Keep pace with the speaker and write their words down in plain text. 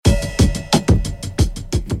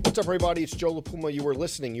What's up, everybody? It's Joe LaPuma. You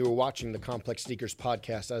were watching the Complex Sneakers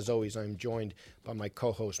podcast. As always, I'm joined by my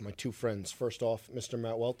co-host, my two friends. First off, Mr.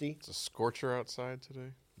 Matt Welty. It's a scorcher outside today.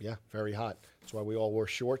 Yeah, very hot. That's why we all wore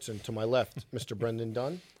shorts. And to my left, Mr. Brendan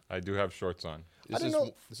Dunn. I do have shorts on.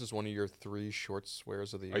 This is one of your 3 shorts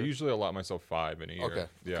wears of the year? I usually allot myself 5 in a year. Okay.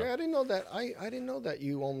 Yeah. Okay, I didn't know that. I didn't know that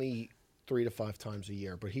you only 3 to 5 times a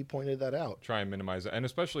year, but he pointed that out. Try and minimize it. And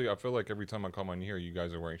especially, I feel like every time I come on here, you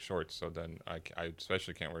guys are wearing shorts. So then I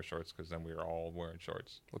especially can't wear shorts because then we are all wearing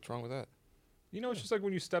shorts. What's wrong with that? You know, it's just like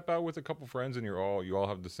when you step out with a couple friends and you all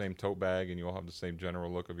have the same tote bag and you all have the same general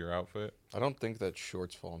look of your outfit. I don't think that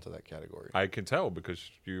shorts fall into that category. I can tell because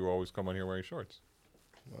you always come on here wearing shorts.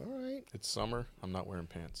 All right. It's summer. I'm not wearing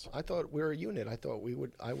pants. I thought we were a unit.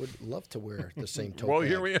 I would love to wear the same tote Well, bag.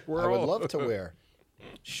 here we are. I would love to wear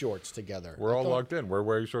shorts together. We're all locked in. We're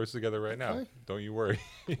wearing shorts together right now. Okay. Don't you worry.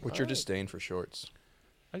 What's your disdain for shorts?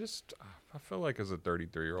 I feel like as a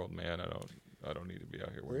 33-year-old man, I don't need to be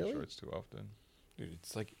out here wearing Really? shorts too often. Dude,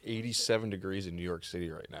 it's like 87 degrees in New York City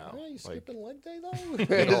right now. Are you Like, skipping leg day, though?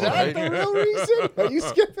 Is that the real reason? Are you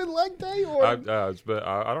skipping leg day? Or I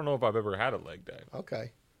don't know if I've ever had a leg day.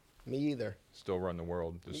 Okay. Me either. Still run the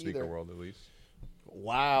world, the Me sneaker either. world at least.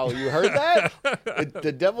 Wow, you heard that?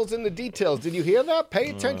 the devil's in the details. Did you hear that?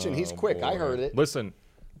 Pay attention. He's quick. I Boy. heard it. Listen,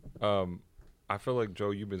 I feel like,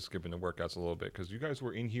 Joe, you've been skipping the workouts a little bit because you guys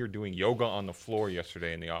were in here doing yoga on the floor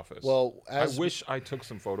yesterday in the office. Well, I wish I took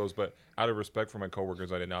some photos, but out of respect for my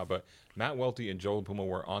coworkers, I did not. But Matt Welty and Joe Puma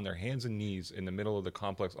were on their hands and knees in the middle of the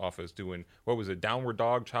complex office doing, what was it, downward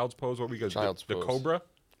dog, child's pose? What were you guys doing? Child's The pose. cobra?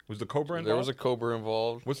 Was the cobra involved? there was a cobra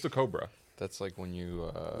involved. What's the cobra? That's like when you...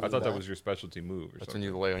 I thought that was your specialty move or that's something.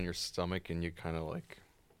 when you lay on your stomach and you kind of like...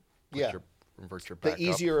 Yeah. Invert your back The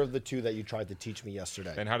easier of the two that you tried to teach me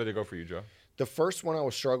yesterday. And how did it go for you, Joe? The first one I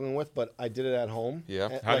was struggling with, but I did it at home. Yeah.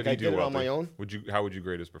 And, How like did he I do, did it on Welty? my own. How would you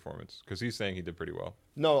grade his performance? Because he's saying he did pretty well.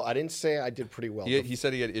 No, I didn't say I did pretty well. He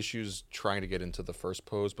said he had issues trying to get into the first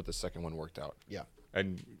pose, but the second one worked out. Yeah.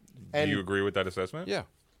 And do And- you agree with that assessment? Yeah.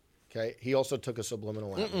 Okay. He also took a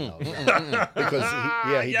subliminal at me, though.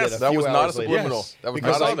 Because he did a That few was not a hours later. subliminal. Yes. That was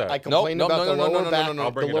Because I not saw a, that. I complained about the lower back,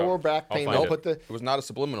 I'll bring the it up. lower back I'll pain. find I'll it. put the. It was not a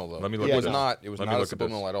subliminal though. Let me look Yeah, at It was this. not. It was Let me not a look at this.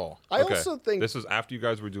 subliminal at all. I Okay. also think This is after you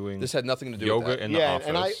guys were doing This had nothing to do with yoga that. in the Yeah, office.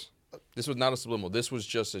 and This was not a subliminal. This was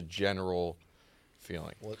just a general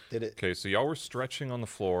feeling. Well, did it Okay, so y'all were stretching on the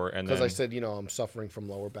floor, and because then I said, I'm suffering from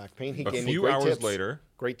lower back pain. He a gave me few great hours tips. later,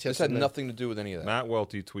 Great tips. This had and then- nothing to do with any of that. Matt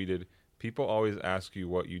Welty tweeted, "People always ask you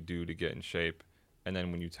what you do to get in shape, and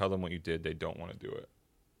then when you tell them what you did, they don't want to do it."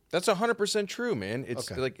 That's 100% true, man.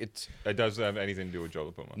 It's Okay. like it's It doesn't have anything to do with Joe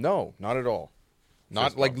the Puma. no, not at all. Not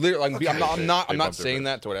Fist like bump. literally. Like, I'm They not bumped their saying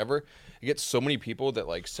that fists. to whatever. You get so many people that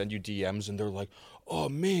like send you DMs and they're like, "Oh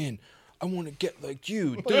man, I want to get like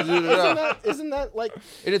you." Isn't that like?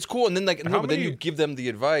 And it's cool. And then like, no, How but then many- you give them the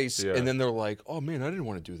advice, Yeah. and then they're like, "Oh man, I didn't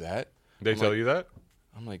want to do that." They I'm tell like- you that?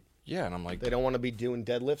 I'm like, yeah, and I'm like, They don't want to be doing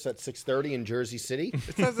deadlifts at 6:30 in Jersey City.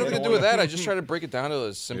 it has nothing to do with that. I just try to break it down to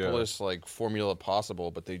the simplest Yeah. like formula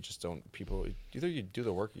possible, but they just don't. People either you do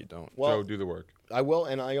the work or you don't. Well, Joe, do the work. I will,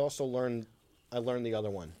 and I also learned the other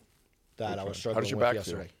one that I was struggling your with back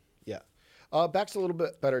yesterday. feel? Yeah, back's a little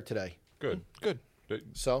bit better today. Good. Good.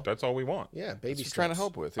 So That's all we want. yeah, baby That's what we're trying to steps.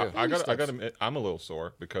 help with. I Yeah. got. I steps. got to admit, I'm a little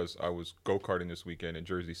sore because I was go karting this weekend in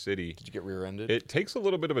Jersey City. Did you get rear-ended? It takes a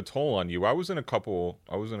little bit of a toll on you. I was in a couple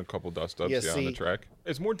dust ups Yeah, on the see- track.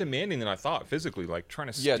 It's more demanding than I thought physically, like trying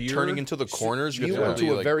to yeah, steer. turning into the corners. You have went really,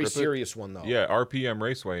 to a like, very grip it. serious one though. Yeah, RPM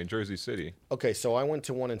Raceway in Jersey City. Okay, so I went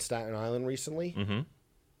to one in Staten Island recently. Mm-hmm.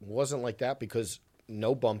 Wasn't like that because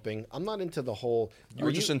no bumping. I'm not into the whole. You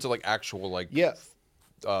were just into like actual like Yeah.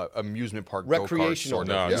 amusement park Recreational. go-kart sort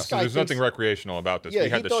No, of. Yeah. this- This guy there's nothing thinks- recreational about this. Yeah, we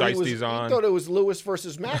had he the thought he shiesties on. He thought it was Lewis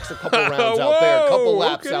versus Max a couple rounds out there, a couple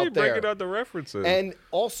laps okay, out there. Breaking out the references. And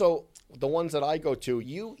also, the ones that I go to,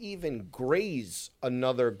 you even graze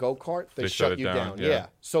another go-kart, they shut it you down. yeah. Yeah.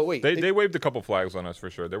 So wait, They waved a couple flags on us for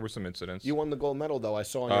sure. There were some incidents. you won the gold medal though. I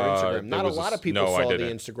saw on your Instagram. there Not a was lot of people no, I saw the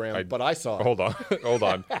didn't. Instagram, but I saw it. Hold on, hold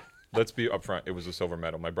on. Let's be upfront. It was a silver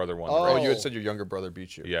medal. My brother won. the Oh. Oh, race. you had said your younger brother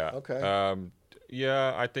beat you. Yeah. Okay.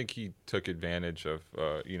 Yeah, I think he took advantage of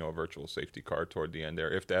a virtual safety car toward the end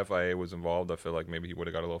there. If the FIA was involved, I feel like maybe he would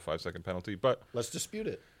have got a little 5-second penalty. But Let's dispute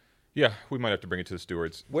it. yeah, we might have to bring it to the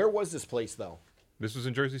stewards. Where was this place though? This was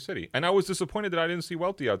in Jersey City, and I was disappointed that I didn't see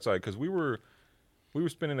Welty outside because we were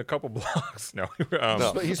spinning a couple blocks. No,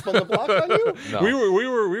 But he spun the block on you? No. we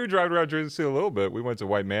were driving around Jersey City a little bit. We went to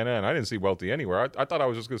White Maniere, and I didn't see Welty anywhere. I thought I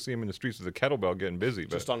was just going to see him in the streets with a kettlebell getting busy.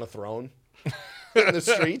 But Just on a throne in the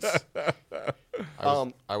streets?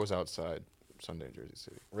 I was outside Sunday in Jersey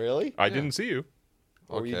City. Really? I didn't see you.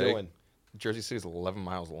 What were you Okay. doing? Jersey City is 11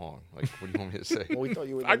 miles long. Like, what do you want me to say? Well, we thought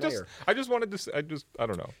you were the I mayor. just wanted to. I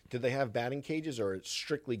don't know. Did they have batting cages or it's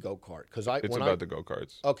strictly go kart? Because It's about the go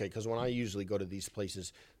karts. Okay, because when I usually go to these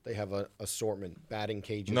places, they have an assortment, batting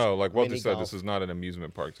cages. No, like Walter mini said, golf, this is not an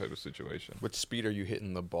amusement park type of situation. What speed are you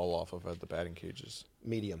hitting the ball off of at the batting cages?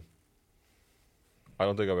 medium. I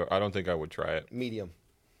don't think I would try it. Medium.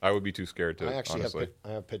 I would be too scared to. I actually honestly.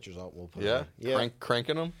 have pictures out. We'll put Yeah? them in. Yeah.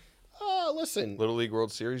 Cranking them? Listen, Little League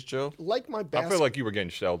World Series, Joe? like my I feel like you were getting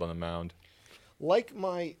shelled on the mound. like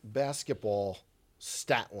my basketball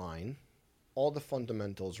stat line, all the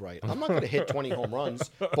fundamentals right. I'm not going to hit 20 home runs,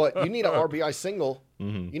 but you need an RBI single. You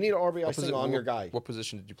need an RBI single. I'm your guy. What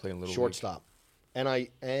position did you play in Little League? Shortstop. And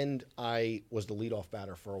I was the leadoff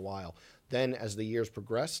batter for a while. Then as the years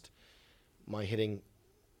progressed, my hitting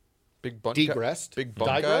Big bunt degressed. Big bunt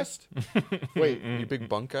digressed. Wait. guy? You big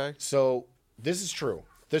bunt guy? So this is true.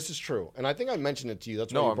 This is true. And I think I mentioned it to you.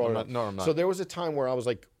 That's why No, you brought I'm it not- up. no, I'm not. So there was a time where I was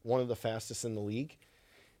like one of the fastest in the league,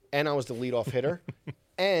 and I was the leadoff hitter,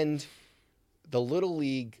 and the Little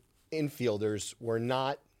League infielders were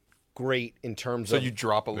not great in terms So of. you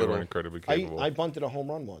drop a They little. were incredibly capable. I bunted a home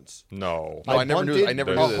run once. No. No, I never knew- I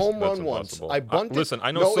never knew a this. home That's run once. impossible. I bunted. Listen,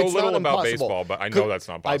 I know no, so it's little not about impossible. baseball, but I know that's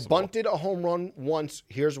not possible. I bunted a home run once.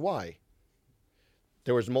 Here's why.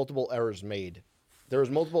 There was multiple errors made. There was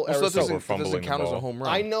multiple So errors. that we're doesn't fumbling count the as a ball. home run.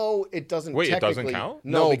 I know it doesn't. Wait, it doesn't technically- count?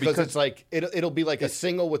 No, No, because because it's like it'll be like a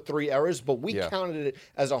single with 3 errors, but we Yeah. counted it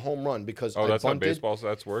as a home run because Oh, I that's how bunted. baseball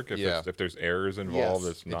stats work. Yeah. If there's errors involved,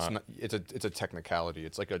 Yes. it's not. It's a technicality.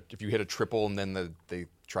 It's like if you hit a triple and then they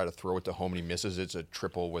try to throw it to home and he misses, it's a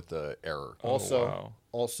triple with the error. wow.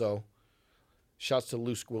 Also, shouts to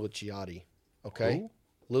Lou Squiliciati. Okay,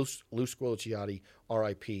 Lou Squiliciati,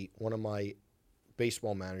 R.I.P. One of my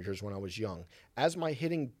baseball managers when I was young. As my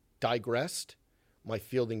hitting digressed, my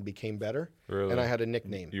fielding became better, Really? and I had a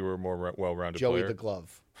nickname. You were a more well-rounded Joey player. the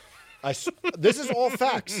Glove. This is all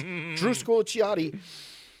facts. Drew Squiliciati,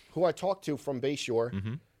 who I talked to from Bayshore,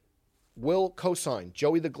 Mm-hmm. will co-sign.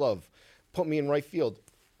 Joey the Glove put me in right field,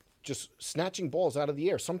 just snatching balls out of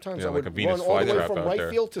the air. Sometimes Yeah, I like would a Venus run all the way flytrap from out right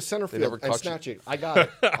there. field to center They field never and caught snatch it. I got it.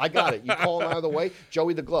 I got it. You call him out of the way.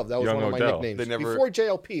 Joey the Glove. That was Young one of my Odell. nicknames. They never- Before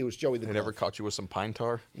JLP, it was Joey the They Glove. never caught you with some pine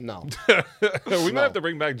tar? No. We might have to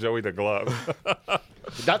bring back Joey the Glove.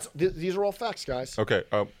 These are all facts, guys. Okay.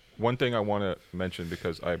 One thing I want to mention,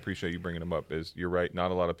 because I appreciate you bringing them up, is you're right.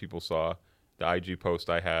 Not a lot of people saw the IG post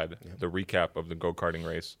I had, the recap of the go-karting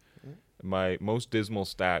race. My most dismal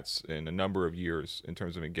stats in a number of years in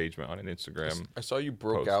terms of engagement on an Instagram. I saw you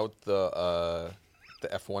broke Post. out the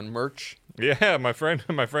F1 merch. Yeah, my friend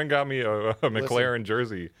got me a McLaren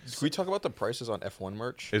jersey. Can we talk about the prices on F1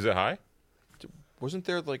 merch? Is it high? Wasn't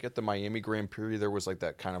there like at the Miami Grand Prix there was like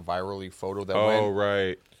that kind of virally photo that Oh, went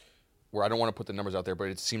right. where I don't want to put the numbers out there, but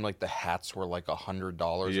it seemed like the hats were like $100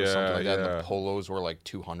 or Yeah, something like that, and yeah. the polos were like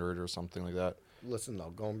 $200 or something like that. Listen,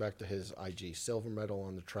 though, going back to his IG, silver medal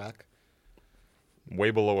on the track,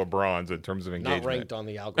 Way below a bronze in terms of not engagement. ranked on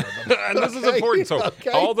the algorithm. And this is important. So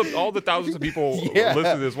Okay. all the thousands of people Yeah.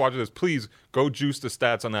 listening to this, watching this, please go juice the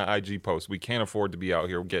stats on that IG post. We can't afford to be out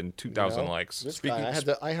here getting 2,000 likes. This Speaking-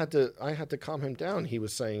 guy, I had to calm him down. He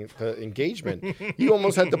was saying the engagement. You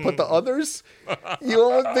almost had to put the others.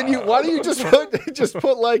 Why don't you just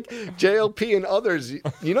put like JLP and others?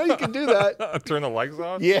 You know you can do that. Turn the lights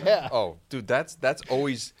off. Yeah, Oh, dude, that's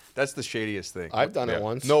the shadiest thing. I've done Yeah. it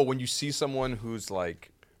once. No, when you see someone who's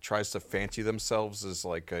like tries to fancy themselves as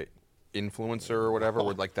like a influencer or whatever,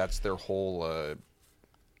 where like that's their whole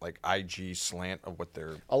like IG slant of what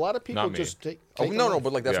they're. a lot of people Not me. just take. Oh take no, them no, off.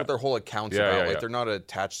 but like that's Yeah. what their whole account's Yeah, about. yeah, Like yeah. they're not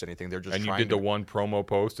attached to anything. They're just And you trying did the to. one promo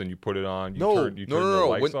post and you put it on. You No, turned no, the no.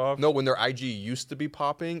 likes off. When their IG used to be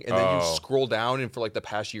popping, and then you Oh. scroll down, and for like the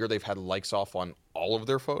past year, they've had likes off on all of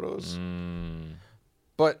their photos. Mm.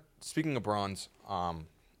 But speaking of bronze,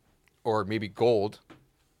 or maybe gold,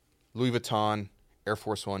 Louis Vuitton Air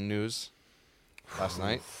Force One news last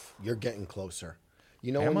night. You're getting closer.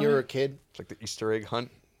 You know Am when I? you're a kid It's like the Easter egg hunt.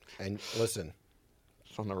 and listen.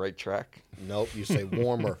 It's on the right track. Nope, you say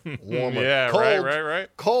warmer, warmer. Yeah, cold, right.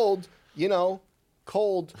 Cold,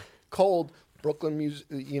 cold. Brooklyn Music,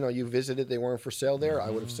 you visited, they weren't for sale there.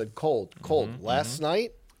 I would have said cold. Last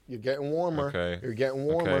night, you're getting warmer. Okay. You're getting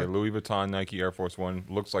warmer. Okay, Louis Vuitton, Nike Air Force One.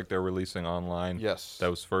 Looks like they're releasing online. Yes.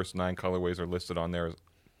 Those first 9 colorways are listed on there.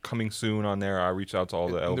 Coming soon on there. I reached out to all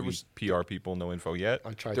the And there LV was- PR people. No info yet.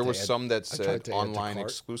 I tried There to was add- some that I tried said to add to online cart.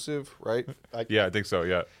 exclusive, right? Yeah, I think so.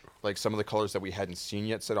 Yeah. Like some of the colors that we hadn't seen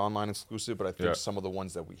yet said online exclusive, but I think Yeah. some of the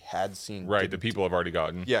ones that we had seen. Right. The didn't. people have already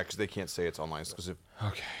gotten. Yeah, because they can't say it's online exclusive.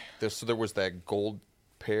 Okay. So there was that gold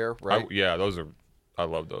pair, right? Yeah, those are. I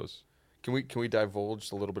love those. Can we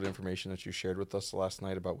divulge a little bit of information that you shared with us last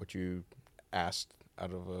night about what you asked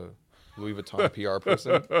out of a Louis Vuitton PR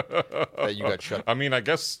person that you got shut? I mean, I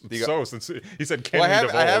guess so. Since he said, "Can Well, we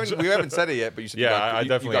divulge?" we haven't said it yet, but you said I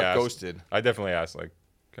definitely you got asked. ghosted. I definitely asked, like,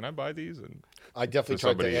 "Can I buy these?" And I definitely to tried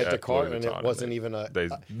somebody to add to at cart, Louis and it Vuitton, wasn't even a.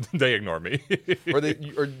 they ignore me.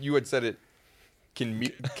 or you had said it. Can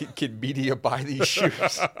media buy these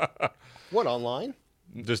shoes? What, online?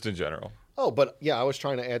 Just in general. Oh, but yeah, I was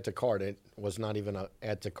trying to add to cart. It was not even a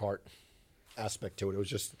add to cart aspect to it. It was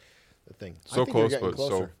just the thing. I So think you're close, getting but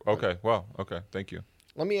closer. so okay. Well, okay. Thank you.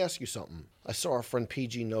 Let me ask you something. I saw our friend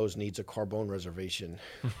PG Nose needs a Carbone reservation.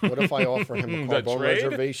 What if I offer him a The Carbone trade?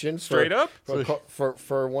 reservation Straight up?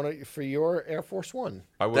 for your Air Force One?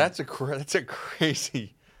 I would. That's a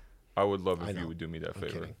crazy. I would love I if you know. would do me that I'm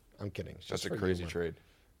favor. kidding. I'm kidding. It's That's just a for crazy humor. trade.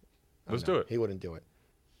 Let's do it. He wouldn't do it.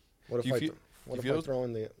 What Do if you I feel- what do if you I feel- throw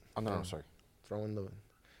in the Oh no, I'm sorry. throw in the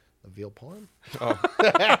veal parm?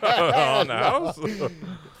 On the house. Do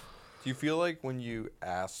you feel like when you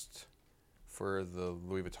asked for the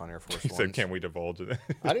Louis Vuitton Air Force He Ones, said, "Can we divulge it?"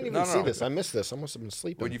 I didn't even No, see no. this. I missed this. I must have been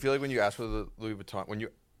sleeping. Would you feel like when you asked for the Louis Vuitton,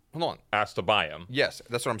 hold on, Asked to buy them. yes,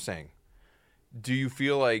 that's what I'm saying. Do you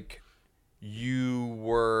feel like you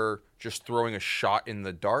were just throwing a shot in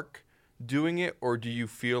the dark doing it, or do you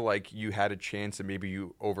feel like you had a chance and maybe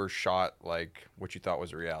you overshot like what you thought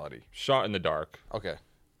was a reality? Shot in the dark. Okay.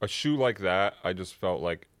 A shoe like that, I just felt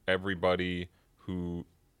like everybody who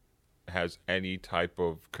has any type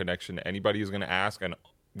of connection to anybody is going to ask, and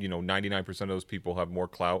 99% of those people have more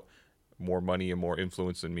clout, more money, and more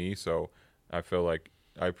influence than me. So I feel like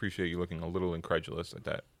I appreciate you looking a little incredulous at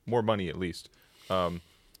that. More money, at least.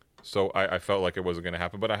 So I felt like it wasn't going to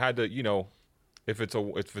happen, but I had to, if it's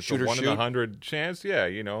a Shoot or 1 in shoot? 100 chance,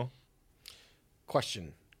 yeah,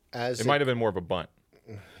 Question. As it might have been more of a bunt.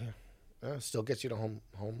 still gets you to home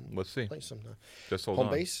Let's see. place sometime. Just hold Home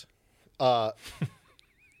on. base.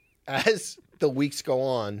 As the weeks go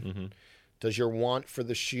on, Mm-hmm. does your want for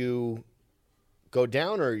the shoe go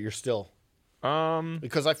down, or you're still?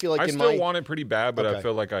 Because I feel like I in still my want it pretty bad, but I Okay.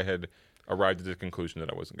 feel like I had arrived at the conclusion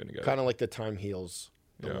that I wasn't going to get kind of like the time heals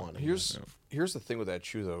the Yeah. want. Here's the thing with that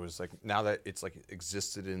shoe though, is like now that it's like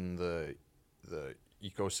existed in the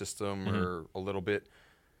ecosystem or a little bit,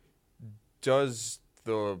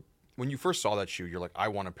 when you first saw that shoe, you're like, I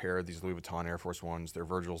want a pair of these Louis Vuitton Air Force Ones. They're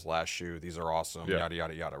Virgil's last shoe. These are awesome. Yeah. Yada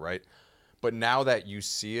yada yada. Right. But now that you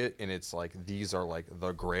see it, and it's like these are like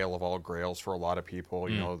the grail of all grails for a lot of people.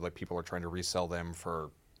 You know, like people are trying to resell them for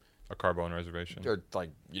a Carbone reservation. they're like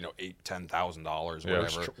 $8,000-$10,000 Yeah.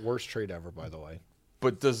 whatever. Worst trade ever, by the way.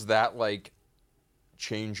 But does that like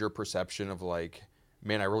change your perception of like,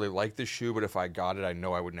 man, I really like this shoe, but if I got it, I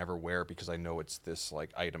know I would never wear it because I know it's this like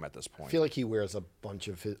item at this point. I feel like he wears a bunch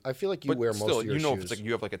of his. I feel like you but wear still, most of your you know, shoes. if it's like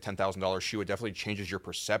you have like a $10,000 shoe, it definitely changes your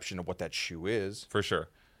perception of what that shoe is. For sure.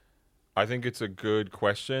 I think it's a good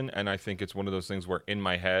question, and I think it's one of those things where in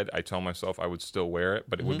my head I tell myself I would still wear it,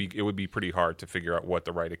 but it would be pretty hard to figure out what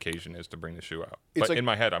the right occasion is to bring the shoe out. It's But like- in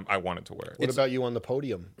my head, I wanted to wear what it. about you on the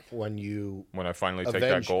podium when you When I finally take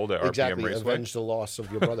that gold at RPM exactly Raceway. avenge the loss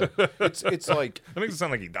of your brother? It's like That makes it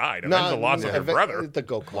sound like he died. And then the loss of your brother. The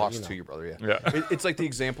go kart. lost to your brother, yeah. Yeah. It's like the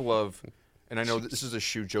example of, and I know this is a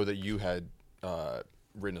shoe, Joe, that you had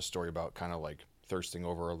written a story about, kind of like thirsting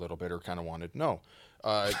over a little bit or kind of wanted. No.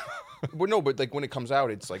 Well, no, but like when it comes out,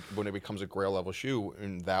 it's like when it becomes a grail level shoe,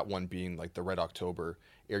 and that one being like the Red October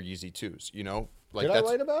Air Yeezy 2s, Like Did I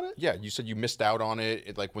write about it? Yeah, you said you missed out on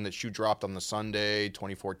it. Like when the shoe dropped on the Sunday,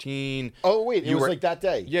 2014. Oh wait, it was like that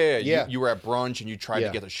day. Yeah. You were at brunch and you tried Yeah.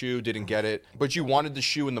 to get the shoe, didn't get it, but you wanted the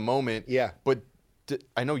shoe in the moment. Yeah. But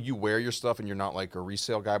I know you wear your stuff and you're not like a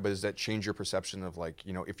resale guy, but does that change your perception of like,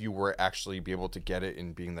 if you were actually be able to get it,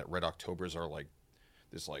 and being that Red Octobers are like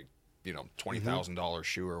this like, $20,000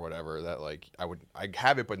 shoe or whatever, that like I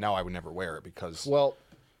have it, but now I would never wear it because Well,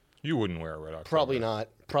 You wouldn't wear a Red October.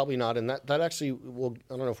 probably not, and that actually will.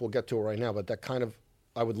 I don't know if we'll get to it right now, but that kind of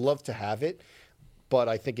I would love to have it, but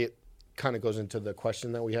I think it kind of goes into the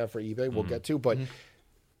question that we have for eBay. We'll get to, but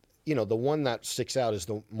the one that sticks out is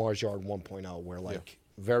the Mars Yard 1.0, where like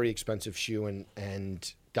very expensive shoe,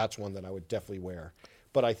 and that's one that I would definitely wear.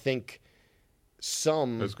 But I think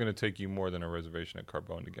some. It's going to take you more than a reservation at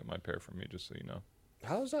Carbone to get my pair from me, just so you know.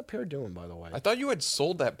 How's that pair doing, by the way? I thought you had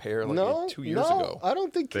sold that pair like no, 2 years ago. I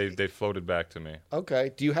don't think. They floated back to me.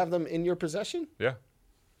 Okay. Do you have them in your possession? Yeah.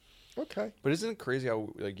 Okay. But isn't it crazy how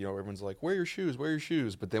everyone's like, wear your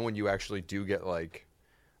shoes, but then when you actually do get like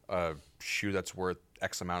a shoe that's worth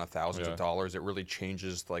X amount of thousands of dollars, it really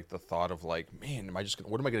changes like the thought of like, man,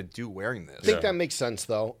 what am I gonna do wearing this? I think that makes sense,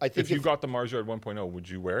 though. I think If you got the Mars Yard 1.0, would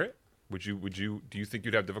you wear it? Do you think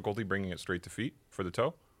you'd have difficulty bringing it straight to feet for the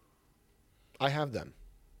toe? I have them.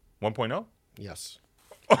 1.0? Yes.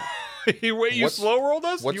 You slow rolled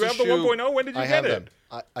us? what's You the have the shoe? 1.0? When did you I get have it?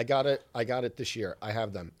 them. I got it. I got it this year. I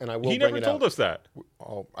have them, and I will. He bring never it told out. us that.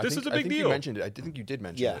 Oh, This is a I big think deal. You mentioned it. I think you did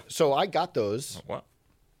mention Yeah. it. So I got those. Wow.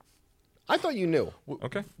 I thought you knew.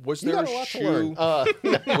 Okay. Was You there got a a lot to shoe?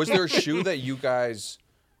 learn. Was there a shoe that you guys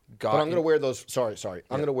got? But I'm going to wear those. Sorry.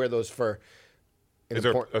 I'm going to wear those for. Is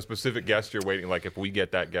there a specific guest you're waiting? Like if we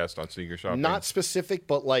get that guest on Sneaker Shopping? Not specific,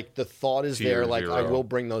 but like the thought is Tier there. Like I 0. will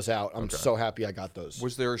bring those out. I'm so happy I got those.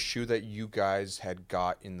 Was there a shoe that you guys had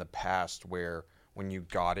got in the past where when you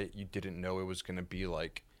got it, you didn't know it was going to be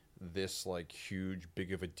like this, like huge,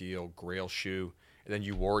 big of a deal Grail shoe, and then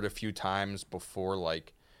you wore it a few times before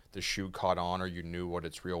like the shoe caught on or you knew what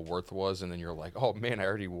its real worth was, and then you're like, oh man, I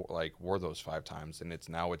already wore those 5 times, and it's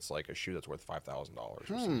like a shoe that's worth $5,000 or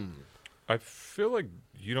something. I feel like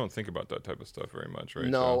you don't think about that type of stuff very much, right?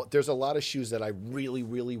 No, So- there's a lot of shoes that I really,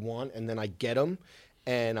 really want, and then I get them,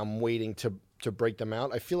 and I'm waiting to break them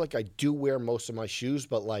out. I feel like I do wear most of my shoes,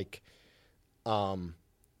 but like,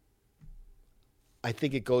 I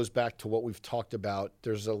think it goes back to what we've talked about.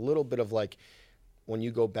 There's a little bit of like when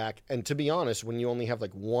you go back, and to be honest, when you only have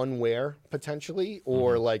like one wear potentially,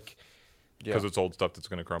 or like. because it's old stuff that's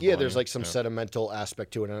going to crumble. Yeah, on there's you. like some sentimental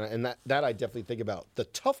aspect to it, and that I definitely think about. The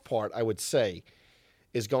tough part, I would say,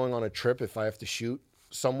 is going on a trip if I have to shoot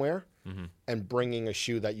somewhere and bringing a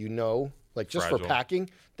shoe that like just Fragile. for packing,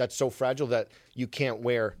 that's so fragile that you can't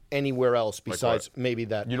wear anywhere else besides maybe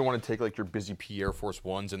that. You don't want to take like your busy P Air Force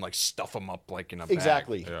Ones and like stuff them up like in a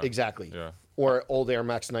Exactly, bag. exactly. Yeah. Or old Air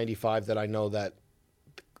Max 95 that I know that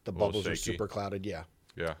the little bubbles are shaky. super clouded. Yeah.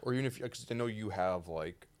 Yeah. Or even if, because I know you have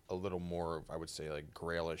like a little more of, I would say, like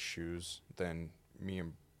grailish shoes than me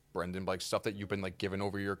and Brendan, like stuff that you've been like given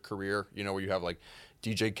over your career, you know, where you have like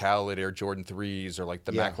DJ Khaled Air Jordan 3s or like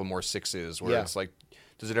the Yeah. Macklemore 6s, where Yeah. it's like,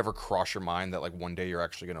 does it ever cross your mind that like one day you're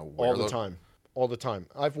actually going to wear All the those? time. All the time.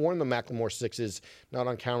 I've worn the Macklemore 6s, not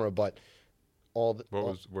on camera, but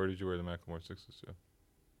Where did you wear the Macklemore 6s to?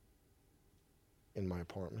 in my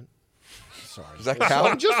apartment. Sorry. Does that I'm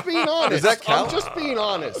count? just being honest. Does that count? I'm just being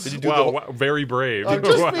honest. Did you do Wow, very brave. I'm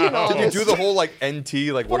just being honest. Did you do the whole like NT,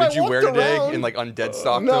 like what But did I you wear walked today? around- And like undead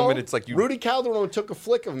stocked No, them, and it's like you. Rudy Calderon took a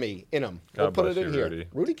flick of me in them. We'll God put it bless in you, here. Rudy.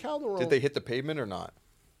 Rudy Calderon. Did they hit the pavement or not?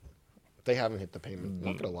 They haven't hit the pavement.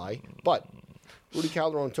 Not gonna lie, but Rudy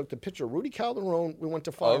Calderon took the picture. Rudy Calderon. We went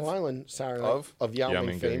to Fire Of? Island Saturday night Of? Yao Yao Ming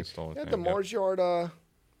Ming fame. getting stolen Yeah, thing, the yeah. Mars Yard.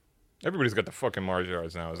 Everybody's got the fucking Mars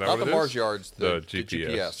yards now. Is that Not what the it Mars is? yards, The the GPS.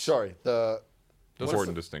 GPS. Sorry, the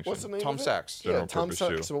Important distinction. what's the name? Tom of it? Sachs. Yeah, General Tom purpose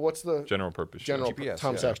Sachs. shoe. So what's the General purpose. shoe. general? GPS,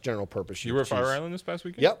 Tom yeah. Sachs general purpose shoe. You were at Fire Jeez. Island this past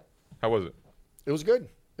weekend? Yep, How was it? it was good.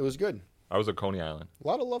 It was good. I was at Coney Island. A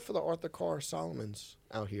lot of love for the Arthur Carr Solomons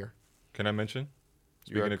out here. Can I mention?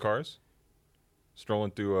 You're Speaking at- of cars, strolling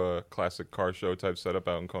through a classic car show type setup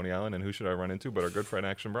out in Coney Island, and who should I run into but our good friend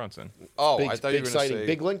Action Bronson? Oh, Big, I thought you big were going to sighting. say.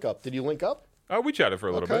 Big link up. Did you link up? We chatted for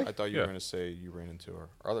a little Okay. bit. I thought you Yeah. were going to say you ran into our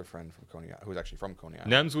other friend from Coney Island, who was actually from Coney Island.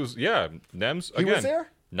 Nems was Nems He again. was there?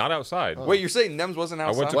 Not outside. Wait, you're saying Nems wasn't I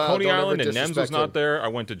outside? went to Wow, Coney don't ever Island and Nems was disrespect not him. there. I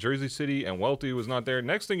went to Jersey City and Welty was not there.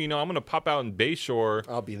 Next thing you know, I'm gonna pop out in Bayshore.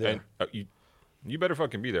 I'll be there. And, you better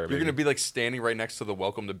fucking be there. You're going to be like standing right next to the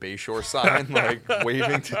Welcome to Bayshore sign, like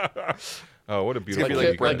waving to. Oh, what a beautiful be Like,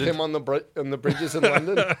 like him, weekend. like him on the bridges in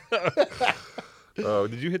London.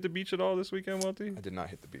 Did you hit the beach at all this weekend, Welty? I did not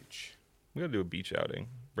hit the beach. We gotta do a beach outing.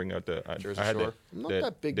 Bring out the Jersey I had Shore? I'm not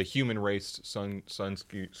that big. the human race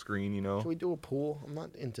screen. You know. Can we do a pool? I'm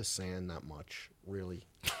not into sand that much, really.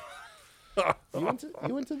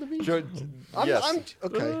 You into the beach? Yes. I'm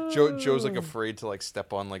okay. Joe's like afraid to like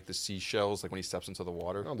step on like the seashells, like when he steps into the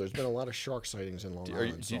water. No, there's been a lot of shark sightings in Long Are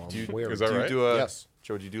you- Island, do you- so do you- I'm wary. Is that Do you right? do a Yes.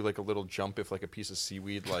 Joe? Do you do like a little jump if like a piece of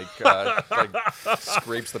seaweed like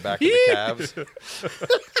scrapes the back of the calves?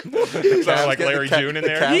 Sound like Larry June in the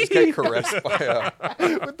there. calves get caressed by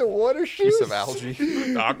a With the water shoes? piece of algae.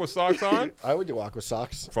 The aqua socks on. I would do aqua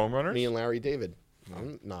socks. Foam runners. Me and Larry David.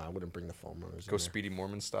 No, I wouldn't bring the foam runners. Go in Speedy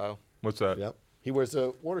Mormon style. What's that? there. Yep. He wears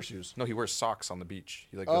the water shoes. No, he wears socks on the beach.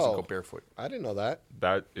 He like doesn't Oh. go barefoot. I didn't know that.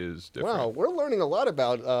 That is different. Wow, we're learning a lot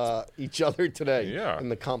about each other today Yeah. in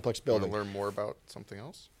the complex Want building. to learn more about something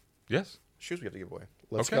else? Yes. Shoes we have to give away.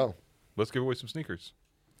 Let's Okay. go. Let's give away some sneakers.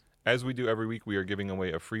 As we do every week, we are giving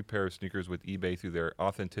away a free pair of sneakers with eBay through their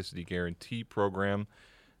Authenticity Guarantee program.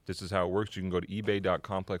 This is how it works. You can go to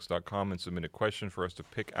ebay.complex.com and submit a question for us to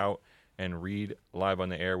pick out and read live on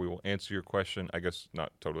the air. We will answer your question. I guess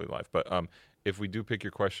not totally live, but if we do pick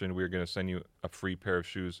your question, we're going to send you a free pair of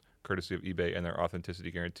shoes courtesy of eBay and their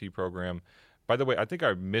Authenticity Guarantee program. By the way, I think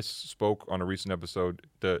I misspoke on a recent episode.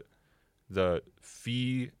 the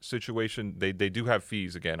fee situation, they do have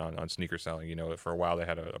fees again on sneaker selling. You know, for a while they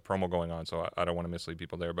had a promo going on, so I don't want to mislead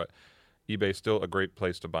people there. But eBay still a great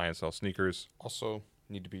place to buy and sell sneakers. Also,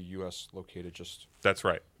 need to be U.S. located just That's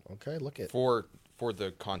right. Okay, look at for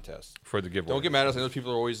the contest. For the giveaway. Don't get mad at us. I know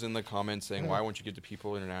people are always in the comments saying, "Why won't you give to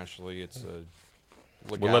people internationally?" It's a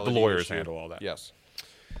We'll let the legality lawyers issue. handle all that. Yes.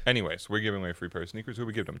 Anyways, we're giving away a free pair of sneakers. Who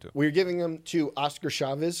we give them to? We're giving them to Oscar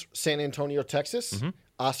Chavez, San Antonio, Texas.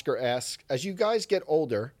 Oscar asks, as you guys get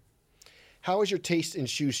older, how has your taste in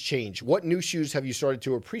shoes changed? What new shoes have you started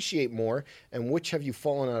to appreciate more, and which have you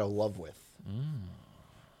fallen out of love with?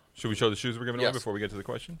 Should we show the shoes we're giving away Yes. before we get to the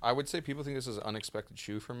question? I would say people think this is an unexpected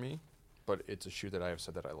shoe from me, but it's a shoe that I have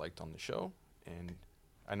said that I liked on the show. And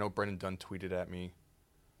I know Brendan Dunn tweeted at me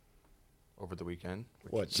over the weekend.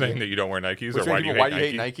 What? Saying that you don't wear Nikes, Which or why do you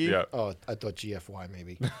hate Nike? Yeah. Oh, I thought GFY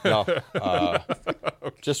maybe. No.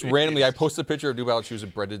 Just randomly, I posted a picture of New Balance shoes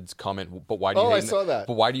and Brendan's comment, but why do you hate I saw that.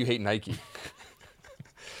 But why do you hate Nike?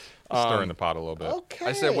 Stirring the pot a little bit. Okay.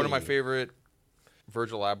 I said one of my favorite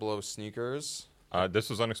Virgil Abloh sneakers. This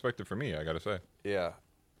was unexpected for me, I got to say. Yeah.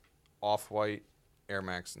 Off-white Air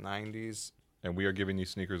Max 90s. And we are giving these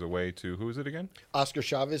sneakers away to, who is it again? Oscar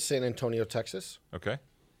Chavez, San Antonio, Texas. Okay.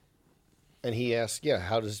 And he asked,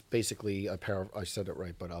 how does basically, I said it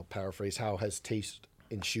right, but I'll paraphrase, how has taste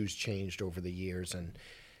in shoes changed over the years and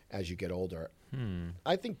as you get older?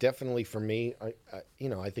 I think definitely for me,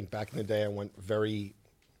 I think back in the day I went very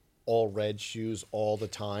all red shoes all the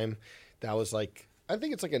time. That was like, I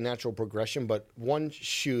think it's like a natural progression, but one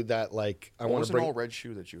shoe that like I What want was to bring an all-red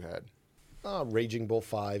shoe that you had? Raging Bull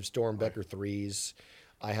 5s, Dornbecker 3s.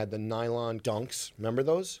 I had the nylon Dunks. Remember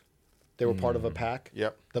those? They were part of a pack.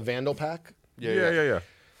 Yep. The Vandal pack, Yeah.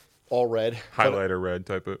 all red. Highlighter red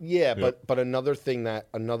type of. Yeah, but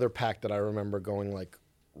another pack that I remember going like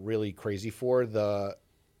really crazy for, the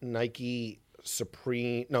Nike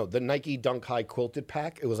the Nike Dunk High quilted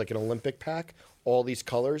pack. It was like an Olympic pack. All these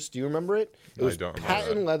colors. Do you remember it? It was don't remember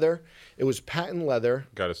patent that. leather. It was patent leather.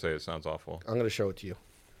 Gotta say, it sounds awful. I'm going to show it to you.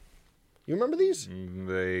 You remember these?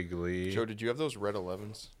 Vaguely. Joe, did you have those red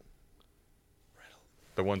 11s?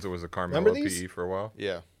 The ones that was a Remember Carmelo these? PE for a while?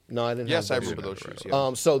 Yeah. No, I didn't Yes, I have those. remember those Red shoes.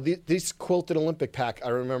 Yeah. So these quilted Olympic pack, I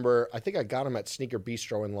remember, I think I got them at Sneaker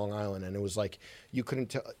Bistro in Long Island, and it was like, you couldn't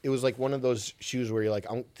tell, it was like one of those shoes where you're like,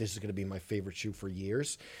 this is going to be my favorite shoe for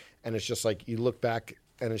years. And it's just like, you look back,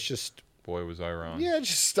 and it's just, Boy, was I wrong. yeah,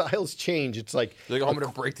 just styles change. It's like, You're like, oh, I'm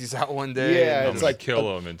going to break these out one day. Yeah, and I'm it's gonna like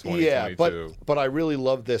kill them in 2022. yeah, but I really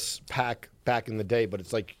love this pack back in the day, but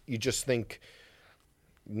it's like, you just think,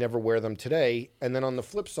 never wear them today. And then on the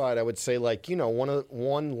flip side, I would say like,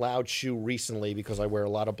 one loud shoe recently, because I wear a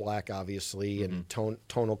lot of black, obviously, and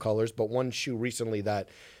tonal colors, but one shoe recently that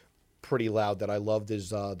pretty loud that I loved is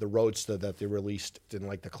the Roadster that they released in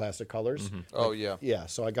like the classic colors. Oh, yeah. Yeah,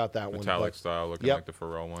 so I got that one. Metallic but- style, looking Yep. like the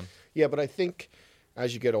Pharrell one. Yeah, but I think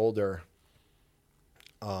as you get older,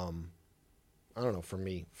 I don't know, for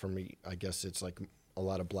me, I guess it's like a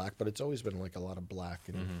lot of black, but it's always been like a lot of black.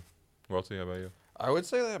 And Welty, how about you? I would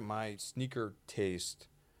say that my sneaker taste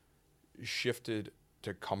shifted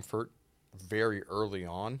to comfort very early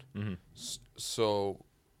on. So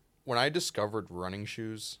when I discovered running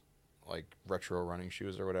shoes, like retro running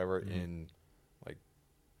shoes or whatever, in like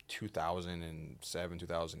 2007,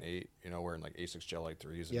 2008, wearing like Asics Gel Light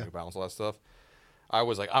 3s and Yeah. New Balance, all that stuff, I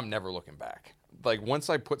was like, I'm never looking back. Like once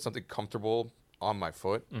I put something comfortable on my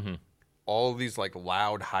foot, all of these like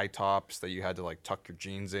loud high tops that you had to like tuck your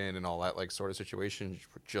jeans in and all that like sort of situation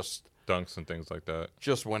just Dunks and things like that.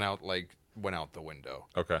 went out the window.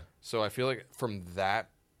 Okay. So I feel like from that,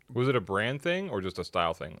 Was it a brand thing or just a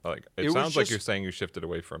style thing? Like it was sounds like just- you're saying you shifted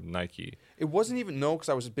away from Nike. it wasn't even because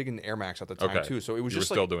I was big in Air Max at the time Okay. too. So it was You were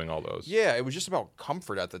just still like, doing all those. yeah, it was just about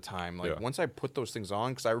comfort at the time. Like Yeah. once I put those things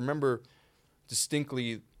on, because I remember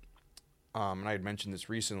distinctly, and I had mentioned this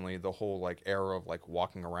recently, the whole like era of like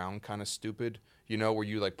walking around kind of stupid, where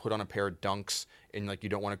you like put on a pair of Dunks and like you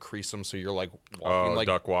don't want to crease them, so you're like walking like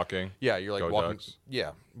duck walking. yeah, you're like Go walking,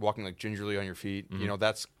 Ducks. walking like gingerly on your feet.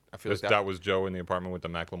 That's I feel like That was Joe in the apartment with the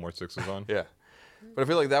Macklemore 6s on. yeah. But I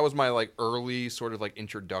feel like that was my like early sort of like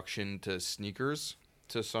introduction to sneakers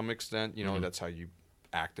to some extent. That's how you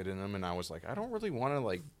acted in them, and I was like, I don't really want to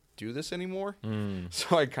like do this anymore.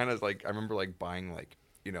 So I kind of like I remember like buying like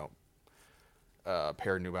a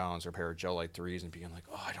pair of New Balance or a pair of Gel Light 3s and being like,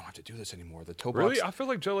 oh, I don't have to do this anymore. The toe box. Really? I feel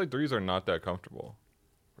like Gel Light 3s are not that comfortable.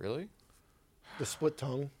 Really? the split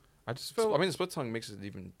tongue. I just feel The split tongue makes it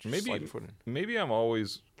even slightly footing. maybe I'm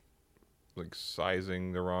always like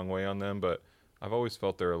sizing the wrong way on them, but I've always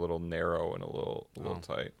felt they're a little narrow and a little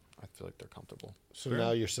tight. I feel like they're comfortable. So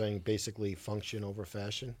now you're saying basically function over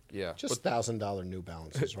fashion? Yeah. Just $1,000 New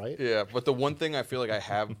Balances, right? Yeah, but the one thing I feel like I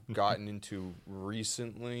have gotten into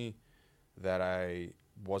recently that I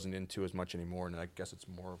wasn't into as much anymore, and I guess it's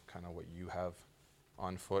more of kind of what you have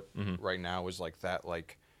on foot right now, is like that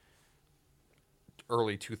like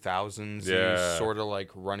early 2000s sort of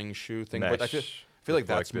like running shoe thing. But I feel like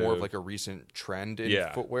that's more of like a recent trend in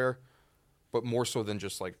footwear. But more so than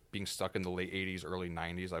just like being stuck in the late 80s, early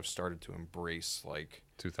 90s, I've started to embrace like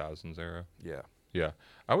 2000s era. Yeah. Yeah.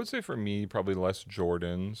 I would say for me, probably less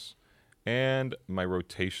Jordans, and my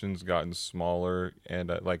rotation's gotten smaller.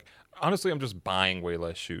 And like, honestly, I'm just buying way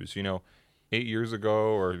less shoes. 8 years ago,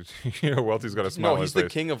 or, Welty's got a smile. No, he's the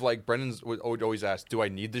king of like, Brendan's would always ask, do I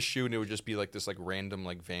need this shoe? And it would just be like this like random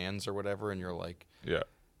like Vans or whatever. And you're like, yeah.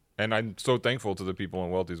 And I'm so thankful to the people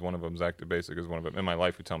in Welty's. One of them, Zach DeBasic, is one of them in my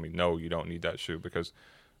life who tell me, no, you don't need that shoe. Because,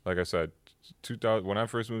 like I said, when I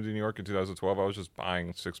first moved to New York in 2012, I was just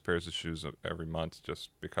buying 6 pairs of shoes every month just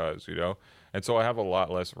because, And so I have a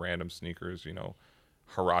lot less random sneakers,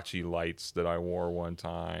 Hirachi lights that I wore one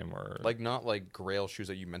time, or like not like Grail shoes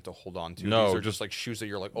that you meant to hold on to. No, these are just like shoes that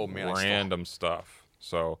you're like, oh man, random stuff.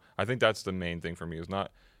 So I think that's the main thing for me, is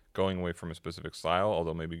not going away from a specific style,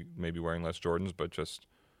 although maybe wearing less Jordans, but just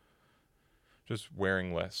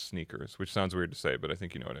wearing less sneakers, which sounds weird to say, but I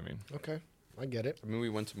think you know what I mean. Okay, I get it. I mean, we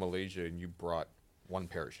went to Malaysia and you brought 1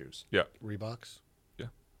 pair of shoes. Yeah. Reeboks? Yeah.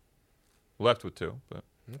 Left with 2, but.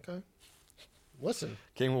 Okay. Listen.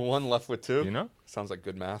 Came with 1, left with 2. Sounds like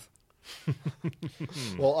good math.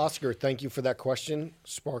 Well, Oscar, thank you for that question.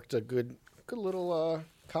 Sparked a good little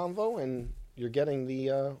convo, and you're getting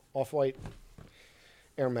the Off-White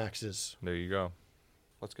Air Maxes. There you go.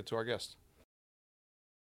 Let's get to our guest.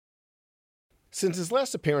 Since his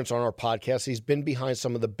last appearance on our podcast, he's been behind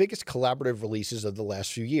some of the biggest collaborative releases of the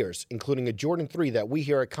last few years, including a Jordan 3 that we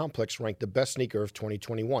here at Complex ranked the best sneaker of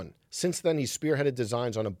 2021. Since then, he's spearheaded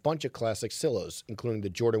designs on a bunch of classic silos, including the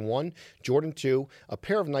Jordan 1, Jordan 2, a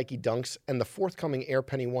pair of Nike Dunks, and the forthcoming Air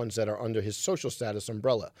Penny 1s that are under his social status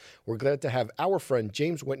umbrella. We're glad to have our friend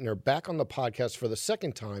James Whitner back on the podcast for the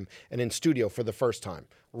second time and in studio for the first time.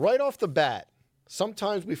 Right off the bat,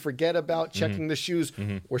 sometimes we forget about checking the shoes.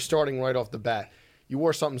 We're starting right off the bat. You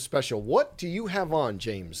wore something special. What do you have on,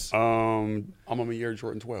 James? I'm on Maniere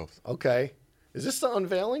Jordan 12. Okay. Is this the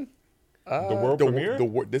unveiling? The world premiere?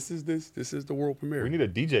 This is the world premiere. We need a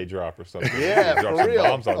DJ drop or something. Yeah, Drop for some real.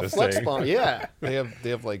 bombs on A this flex thing. bomb, yeah. They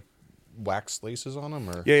have like wax laces on them,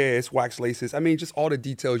 or Yeah, it's wax laces. I mean, just all the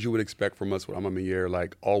details you would expect from us when I'm on Maniere,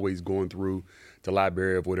 like always going through the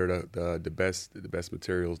library of what are the best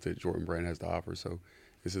materials that Jordan Brand has to offer. So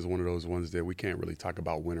this is one of those ones that we can't really talk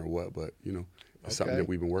about when or what, but it's something that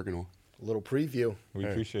we've been working on. A little preview. We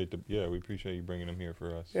appreciate you bringing him here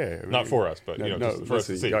for us. Yeah, not for us, but just for us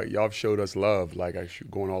to see. Y'all have showed us love, like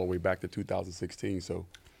going all the way back to 2016. So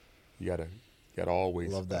you gotta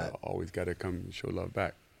always Love that. Always gotta come and show love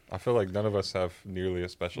back. I feel like none of us have nearly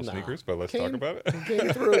as special sneakers, but let's talk about it. Came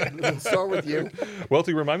through it. Let's start with you.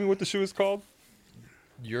 Welty, remind me what the shoe is called?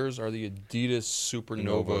 yours are the Adidas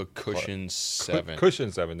Supernova Cushion 7.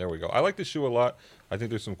 Cushion 7, there we go. I like the shoe a lot. I think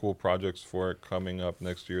there's some cool projects for it coming up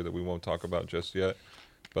next year that we won't talk about just yet.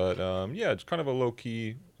 But, yeah, it's kind of a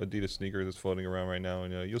low-key Adidas sneaker that's floating around right now.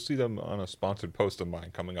 And you'll see them on a sponsored post of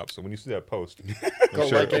mine coming up. So when you see that post, Go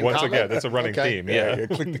sure, like and once comment? again, that's a running Okay. theme. Yeah.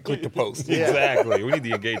 Click the post. Yeah. Exactly. We need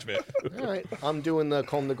the engagement. All right. I'm doing the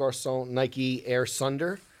Comme des Garçons Nike Air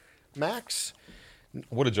Sunder Max.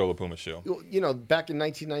 What a Joe LaPuma shoe. You know, back in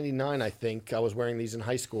 1999, I think, I was wearing these in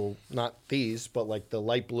high school. Not these, but like the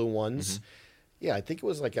light blue ones. Mm-hmm. Yeah, I think it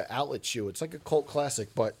was like an outlet shoe. It's like a cult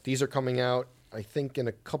classic, but these are coming out, I think, in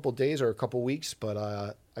a couple days or a couple weeks. But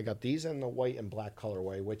I got these in the white and black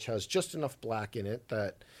colorway, which has just enough black in it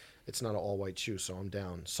that it's not an all-white shoe, so I'm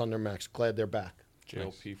down. Sunder Max, glad they're back.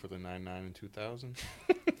 JLP for the 99 and 2000.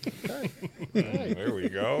 Okay. All right. There we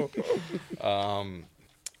go.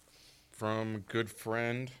 From good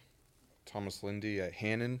friend Thomas Lindy at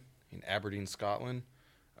Hannon in Aberdeen, Scotland.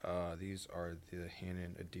 These are the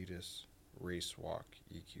Hannon Adidas Race Walk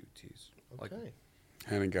EQTs. Okay.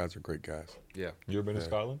 Hannon guys are great guys. Yeah. You ever been to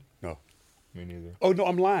Scotland? No. Me neither. Oh, no,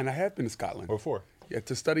 I'm lying. I have been to Scotland. What for? Yeah,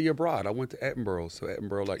 to study abroad. I went to Edinburgh. So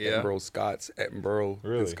Edinburgh, like Yeah. Edinburgh, Scots, Edinburgh in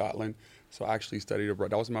Really? Scotland. So I actually studied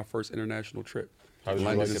abroad. That was my first international trip. How did you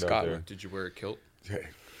London like and it out there? Did you wear a kilt?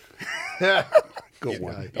 Yeah. Good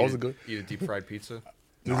one. That was a good. Eat a deep fried pizza?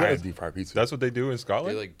 No, I had deep fried pizza. That's what they do in They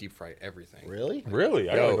Scotland? like deep fry everything. Really? Really?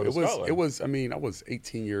 I gotta Yo, go to Scotland. it was. I mean, I was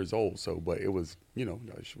 18 years old, so but it was, it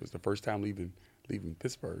was the first time leaving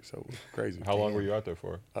Pittsburgh, so it was crazy. How long were you out there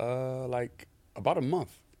for? Like about a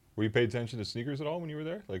month. Were you paying attention to sneakers at all when you were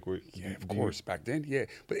there? Like, Yeah, of course. Back then, yeah.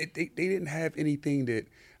 But they didn't have anything that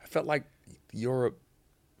I felt like Europe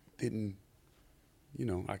didn't.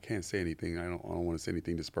 I can't say anything. I don't want to say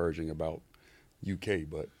anything disparaging about UK,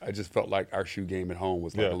 but I just felt like our shoe game at home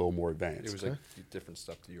was like a little more advanced. It was like different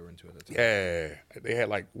stuff that you were into at the time. Yeah, they had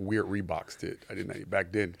like weird Reeboks that I didn't.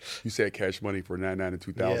 Back then, you said Cash Money for $99 and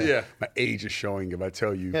 $2,000. Yeah. My age is showing if I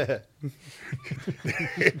tell you.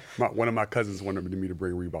 One of my cousins wanted me to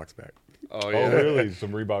bring Reeboks back. Oh Oh, yeah. really?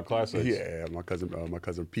 Some Reebok classics. Yeah, my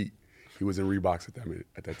cousin Pete, he was in Reeboks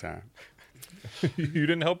at that time. You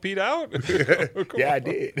didn't help Pete out? Yeah, I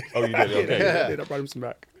did. Oh, you did? Okay. I did. I brought him some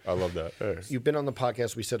back. I love that. You've been on the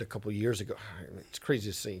podcast. We said a couple years ago. It's crazy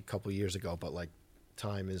to say a couple years ago, but like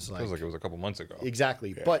time is like Feels like it was a couple months ago.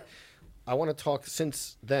 exactly. But I want to talk.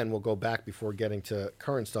 Since then, we'll go back before getting to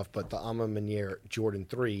current stuff. But the Maniere Jordan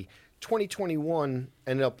 3, 2021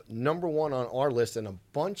 ended up number 1 on our list and a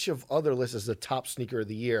bunch of other lists as the top sneaker of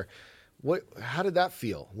the year. How did that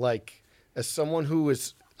feel? Like, as someone who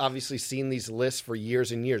has obviously seen these lists for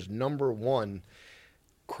years and years, number 1.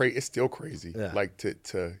 It's still crazy. Yeah. Like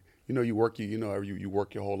to you work you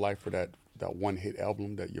work your whole life for that one hit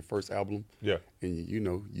album, that your first album. Yeah. And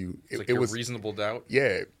It's like it your was Reasonable Doubt.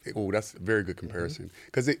 Yeah. That's a very good comparison.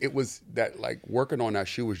 Because it was that, like, working on that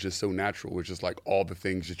shoe was just so natural. It was just like all the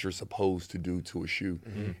things that you're supposed to do to a shoe.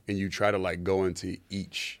 And you try to like go into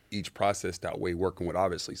each process that way, working with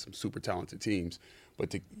obviously some super talented teams.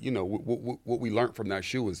 But what we learned from that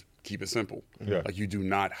shoe is keep it simple. Yeah. Like, you do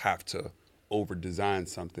not have to over design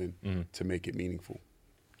something to make it meaningful.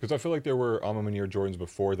 Because I feel like there were Maniere Jordans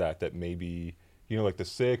before that maybe, like the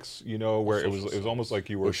 6, where it was almost like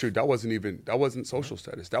you were. Well, shoot, that wasn't social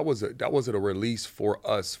status. That wasn't a release for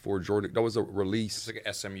us, for Jordan. That was a release. It's like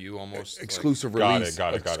an SMU almost. Exclusive Got release. it,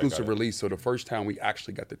 got it. Exclusive release. So the first time we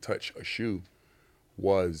actually got to touch a shoe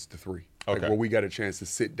was the 3. Like, Okay. where we got a chance to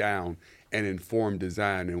sit down and inform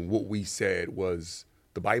design, and what we said was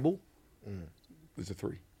the Bible was the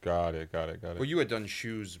 3. Got it. Well, you had done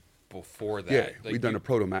shoes before that. Yeah, Like, we done the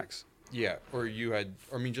Proto Max. Yeah, or you had,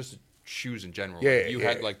 just shoes in general. Yeah, Like, you yeah.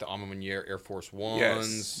 had like the Maniere Air Force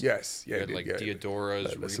Ones. Yes. You Yeah, had like yeah. Diodoras,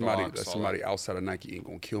 Let Reeboks. somebody outside of Nike ain't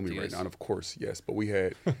gonna kill me right Adidas. now. And of course, yes. But we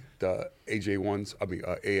had the AJ ones.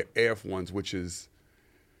 AF ones, which is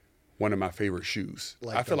one of my favorite shoes.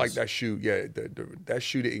 Like I feel like those. that shoe. Yeah, that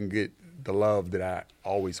shoe didn't get the love that I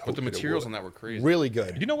always hoped. But the that it materials would. on that were crazy. Really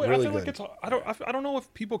good. You know what? Really I feel good. like I don't know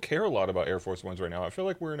if people care a lot about Air Force Ones right now. I feel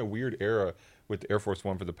like we're in a weird era with the Air Force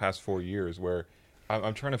One for the past 4 years where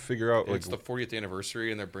I'm trying to figure out, like, It's the 40th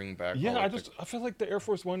anniversary, and they're bringing back. yeah, all, like, I feel like the Air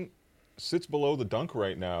Force One sits below the Dunk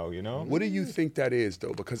right now. What do you think that is,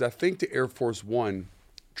 though? Because I think the Air Force One,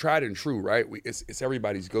 tried and true, right? It's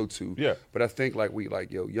everybody's go-to. Yeah. But I think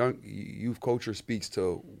young youth culture speaks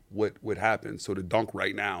to what happened. So the Dunk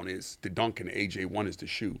right now is the Dunk, and the AJ1 is the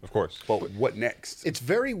shoe. Of course. But what next? It's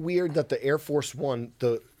very weird that the Air Force One,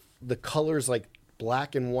 the colors like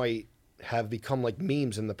black and white, have become like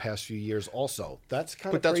memes in the past few years. Also, that's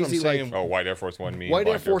kind of But that's what I'm crazy. saying. Like, Oh, white Air Force One meme. white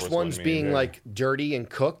Air black Force Ones meme, being yeah. like dirty and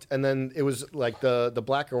cooked, and then it was like the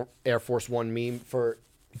black Air Force One meme for.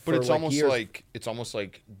 But it's almost years. like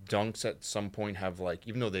dunks at some point have, like,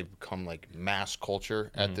 even though they've become like mass culture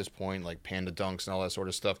at this point, like panda dunks and all that sort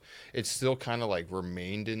of stuff, it's still kind of like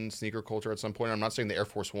remained in sneaker culture at some point. I'm not saying the Air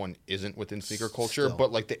Force One isn't within sneaker culture, Still.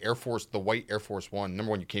 but like the white Air Force One,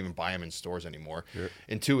 number one, you can't even buy them in stores anymore,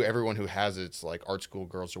 and two, everyone who has it's like art school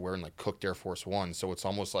girls are wearing like cooked Air Force One, so it's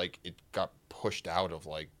almost like it got pushed out of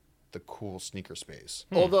like the cool sneaker space.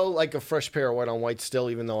 Although, like a fresh pair of white on white, still,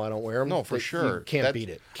 even though I don't wear them, No, for sure. you can't That- beat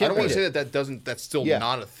it. I Can't don't want beat to say it. that's still Yeah.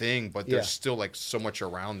 not a thing, but Yeah. there's still like so much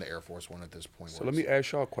around the Air Force One at this point. So let me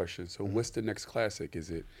ask y'all a question. So what's the next classic?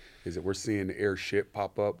 Is it we're seeing the Airship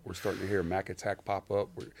pop up? We're starting to hear Mac Attack pop up.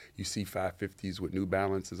 Where you see 550s with New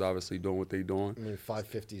Balance is obviously doing what they're doing. I mean,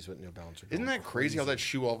 550s with New Balance. Isn't that crazy how that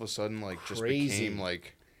shoe all of a sudden like just Crazy. became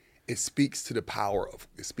like It speaks to the power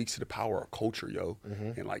of culture, yo.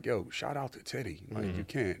 And like, yo, shout out to Teddy. Like, you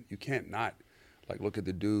can't not like look at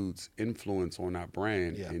the dude's influence on that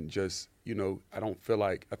brand. Yeah. And just, I feel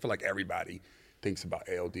like everybody thinks about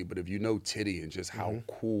ALD, but if you know Teddy and just how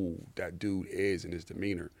cool that dude is and his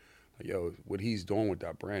demeanor, like, yo, what he's doing with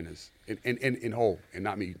that brand is in whole, and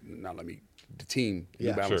not let me the team,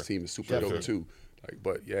 Yeah. New Balance Sure. team is super Definitely. dope too. Like,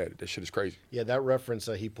 but yeah, that shit is crazy. Yeah, that reference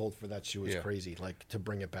that he pulled for that shoe was Yeah. crazy. Like, to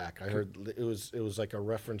bring it back, I heard it was like a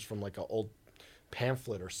reference from like an old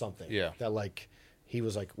pamphlet or something. Yeah. That like he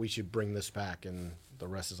was like, we should bring this back, and the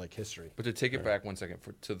rest is like history. But to take it back 1 second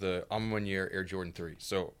to the Maniere Air Jordan 3.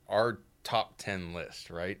 So our top 10 list,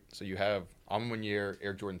 right? So you have Maniere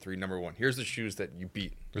Air Jordan 3 number 1. Here's the shoes that you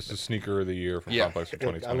beat. This is sneaker of the year from Yeah. Complex for I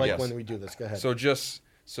 2020. like Yes. when we do this. Go ahead.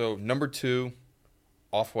 So number 2,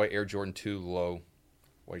 Off-White Air Jordan 2 Low,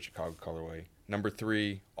 white Chicago colorway. Number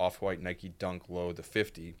 3, Off-White Nike Dunk Low, the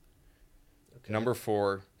 50. Okay. Number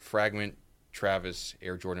 4, Fragment Travis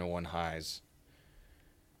Air Jordan 1 Highs.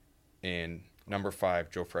 And number 5,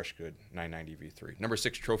 Joe Freshgood 990 V3. Number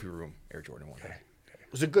 6, Trophy Room Air Jordan 1 High.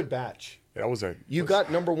 It was a good batch. That was a. You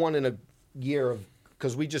got number 1 in a year of,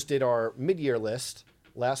 because we just did our mid-year list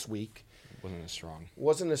last week. Wasn't as strong.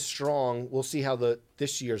 Wasn't as strong. We'll see how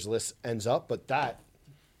this year's list ends up, but that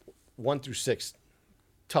 1 through 6,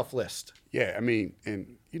 tough list. Yeah, I mean,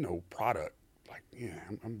 and product. Like, yeah,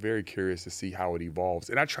 I'm very curious to see how it evolves.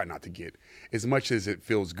 And I try not to get, as much as it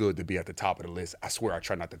feels good to be at the top of the list, I swear I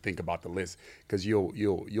try not to think about the list, because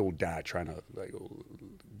you'll die trying to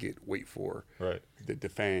wait for Right.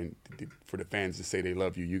 for the fans to say they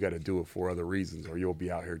love you. You got to do it for other reasons, or you'll be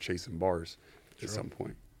out here chasing bars at some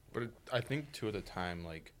point. But I think, too, at the time,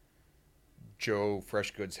 like, Joe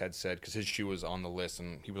Freshgoods had said, because his shoe was on the list,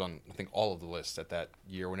 and he was on, I think, all of the lists at that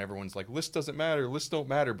year, when everyone's like, list doesn't matter, lists don't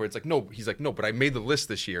matter. But it's like, no, he's like, no, but I made the list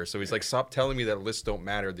this year. So he's like, stop telling me that lists don't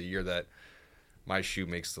matter the year that my shoe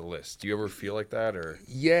makes the list. Do you ever feel like that? Or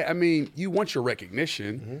Yeah, I mean, you want your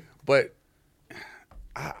recognition, but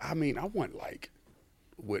I mean, I want like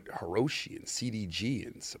what Hiroshi and CDG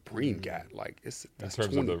and Supreme got. Like, that's In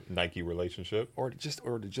terms of the Nike relationship? or just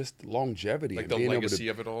longevity, Like and the being able legacy to,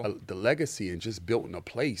 of it all? the legacy, and just building a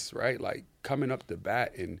place, right? Like coming up the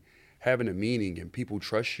bat and having a meaning, and people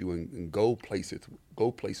trust you and go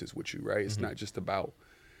places with you, right? It's not just about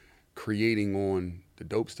creating on the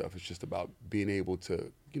dope stuff. It's just about being able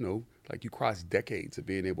to, like, you cross decades of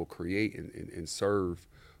being able to create and serve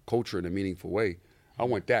culture in a meaningful way. I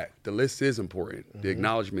want that. The list is important. The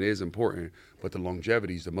acknowledgement is important, but the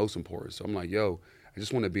longevity is the most important. So I'm like, yo, I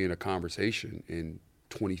just want to be in a conversation in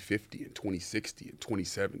 2050 and 2060 and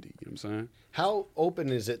 2070. You know what I'm saying? How open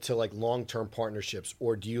is it to like long-term partnerships,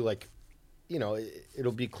 or do you like,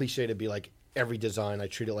 it'll be cliche to be like every design I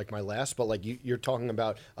treat it like my last, but like you're talking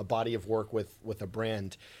about a body of work with a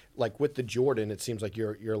brand, like with the Jordan, it seems like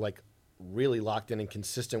you're like really locked in and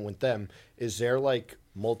consistent with them. Is there like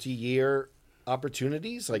multi-year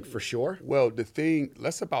opportunities, like for sure? Well, the thing,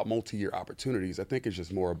 less about multi-year opportunities. I think it's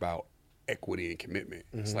just more about equity and commitment.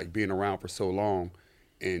 It's like being around for so long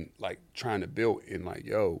and like trying to build and like,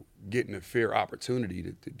 yo, getting a fair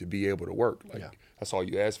opportunity to be able to work. Like, that's all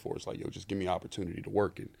you ask for. It's like, yo, just give me an opportunity to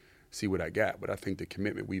work and see what I got. But I think the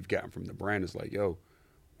commitment we've gotten from the brand is like, yo,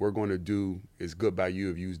 we're going to do as good by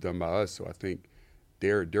you if you's done by us. So I think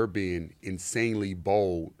they're being insanely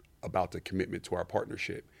bold about the commitment to our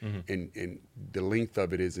partnership, and the length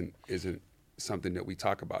of it isn't something that we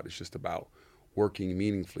talk about. It's just about working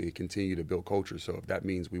meaningfully and continue to build culture. So if that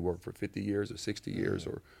means we work for 50 years or 60 years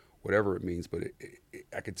or whatever it means, but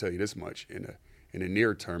I can tell you this much: in the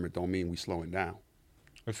near term, it don't mean we slowing down.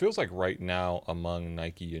 It feels like right now among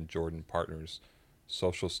Nike and Jordan partners,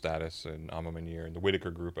 social status and Maniere and the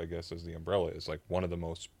Whitaker group, I guess, as the umbrella, is like one of the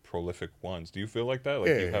most prolific ones. Do you feel like that? Like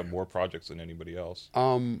you have more projects than anybody else?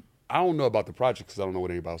 I don't know about the project because I don't know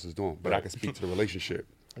what anybody else is doing, but I can speak to the relationship.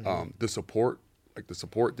 The support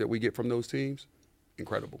that we get from those teams,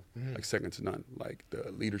 incredible, like second to none. Like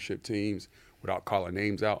the leadership teams, without calling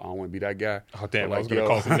names out, I don't want to be that guy. Oh, damn, But I was going to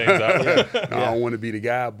call some names out. No, I don't want to be the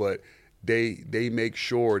guy, but they make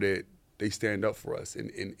sure that they stand up for us. And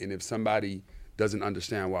if somebody doesn't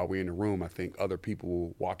understand why we're in the room, I think other people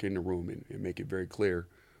will walk in the room and make it very clear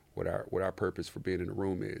what our purpose for being in the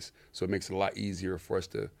room is. So it makes it a lot easier for us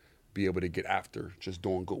to be able to get after just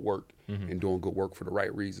doing good work and doing good work for the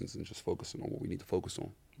right reasons and just focusing on what we need to focus on.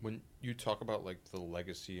 when you talk about like the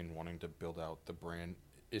legacy and wanting to build out the brand,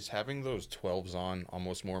 is having those 12s on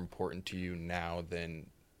almost more important to you now than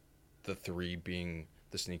the 3 being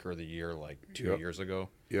the sneaker of the year like 2 years ago?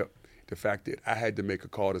 Yep. The fact that I had to make a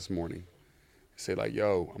call this morning, say like,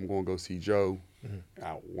 yo, I'm going to go see Joe.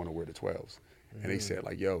 I want to wear the 12s. And they said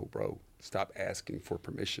like, yo, bro, stop asking for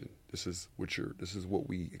permission. This is what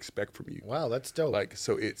we expect from you. Wow, that's dope. Like,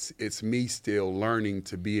 so it's me still learning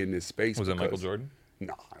to be in this space. Was it Michael Jordan?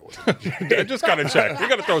 No, I wasn't. I just got to check. We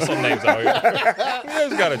got to throw some names out here. We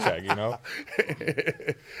just got to check, you know?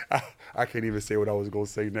 I can't even say what I was going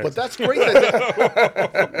to say next. But that's great.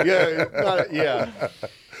 Yeah.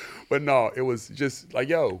 But no, it was just like,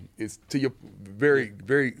 yo, it's to your very,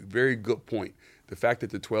 very, very good point. The fact that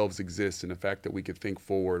the 12s exist and the fact that we could think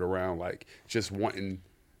forward around like just wanting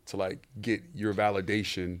to like get your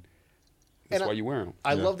validation That's why you wear them.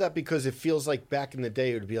 I love that because it feels like back in the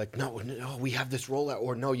day it would be like, no, we have this rollout,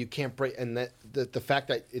 or no, you can't break. And that the fact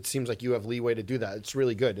that it seems like you have leeway to do that, it's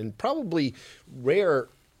really good and probably rare,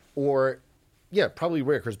 probably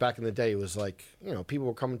rare because back in the day it was like people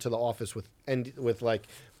were coming to the office with like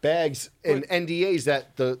bags and NDAs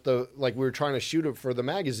that the like we were trying to shoot it for the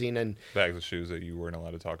magazine and bags of shoes that you weren't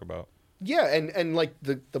allowed to talk about. Yeah, and like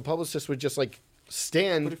the publicist would just like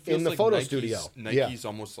stand in the photo studio. Nike's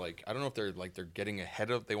almost like, I don't know if they're getting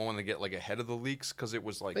ahead of, they want to get like ahead of the leaks because it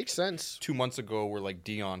was like makes sense 2 months ago where like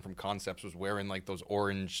Dion from Concepts was wearing like those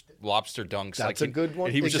orange lobster dunks. That's like a good one.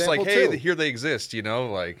 And he was just like, hey, here they exist,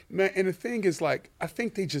 like. Man, and the thing is, like, I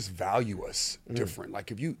think they just value us different.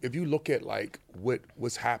 Like if you look at like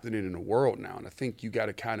what's happening in the world now, and I think you got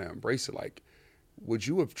to kind of embrace it. Like, would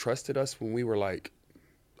you have trusted us when we were like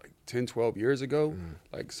 10, 12 years ago?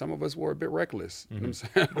 Like some of us were a bit reckless, you know what I'm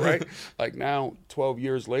saying, right? Like now, 12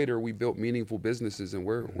 years later, we built meaningful businesses and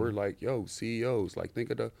we're like, CEOs. Like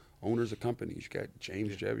think of the owners of companies. You got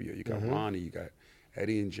James Jebbia, you got Ronnie, you got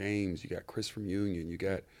Eddie and James, you got Chris from Union, you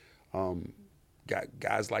got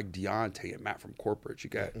guys like Deontay and Matt from corporate. You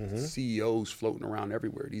got CEOs floating around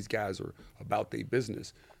everywhere. These guys are about their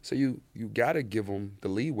business. So you got to give them the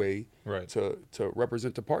leeway to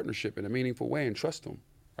represent the partnership in a meaningful way and trust them.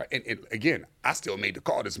 Right. And again, I still made the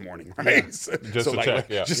call this morning, right? Yeah. Just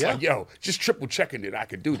to check, just triple checking that I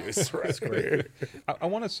could do this. Right? That's great. I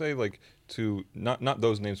want to say, like, to not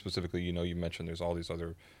those names specifically. You mentioned there's all these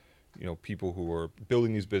other, people who are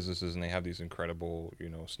building these businesses and they have these incredible,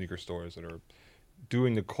 sneaker stores that are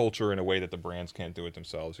doing the culture in a way that the brands can't do it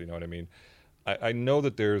themselves. You know what I mean? I know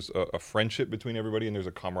that there's a friendship between everybody and there's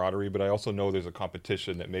a camaraderie, but I also know there's a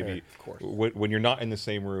competition that maybe when you're not in the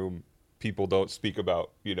same room, people don't speak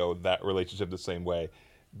about, that relationship the same way.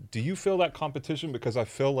 Do you feel that competition? Because I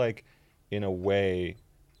feel like, in a way,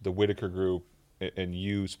 the Whitaker Group and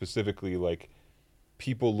you specifically, like,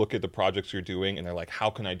 people look at the projects you're doing and they're like, how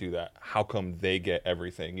can I do that? How come they get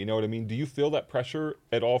everything? You know what I mean? Do you feel that pressure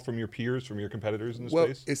at all from your peers, from your competitors in the space? Well,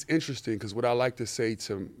 it's interesting because what I like to say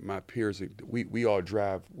to my peers, we all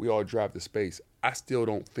drive the space. I still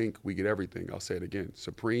don't think we get everything. I'll say it again.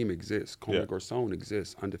 Supreme exists. Comme Garçon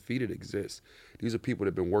exists. Undefeated exists. These are people that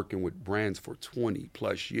have been working with brands for 20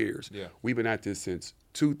 plus years. Yeah. We've been at this since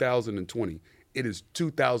 2020. It is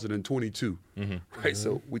 2022, right?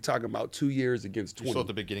 So we're talking about 2 years against 20. You're still at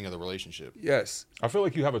the beginning of the relationship. Yes. I feel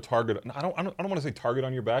like you have a target. I don't want to say target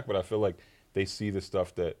on your back, but I feel like they see the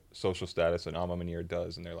stuff that Social Status and Maniere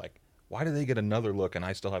does, and they're like, why do they get another look and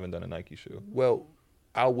I still haven't done a Nike shoe? Well,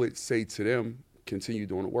 I would say to them, continue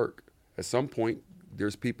doing the work. At some point,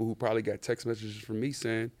 there's people who probably got text messages from me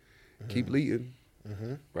saying, keep leading.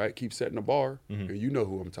 Right, keep setting the bar, and you know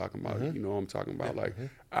who I'm talking about. You know who I'm talking about. Like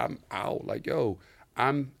I'm out. Like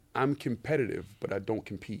I'm competitive, but I don't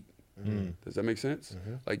compete. Does that make sense?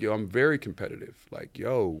 Like I'm very competitive. Like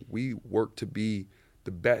we work to be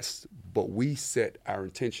the best, but we set our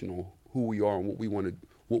intention on who we are and what we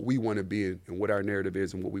want to be, and what our narrative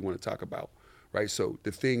is, and what we want to talk about. Right. So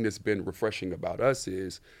the thing that's been refreshing about us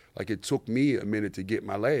is like it took me a minute to get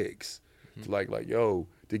my legs, to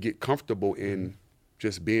to get comfortable in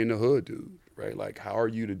just being the hood dude, right? Like, how are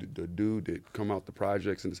you the dude that come out the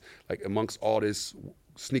projects and like amongst all this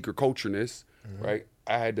sneaker cultureness, right?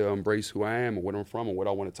 I had to embrace who I am and what I'm from and what I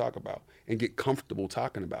want to talk about and get comfortable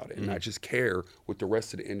talking about it and not just care what the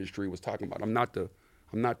rest of the industry was talking about. I'm not the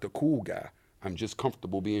cool guy. I'm just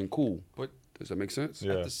comfortable being cool. But does that make sense?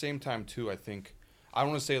 At the same time, too, I think I don't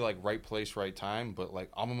want to say like right place, right time, but like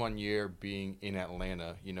Maniere being in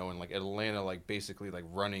Atlanta, and like Atlanta, like basically like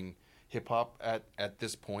running hip hop at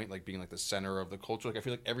this point, like being like the center of the culture. Like I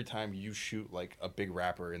feel like every time you shoot like a big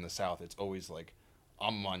rapper in the South, it's always like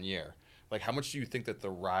Maniere. Like how much do you think that the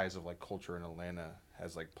rise of like culture in Atlanta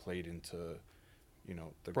has like played into,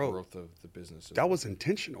 the growth of the business? That was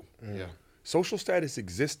intentional. Yeah. Social Status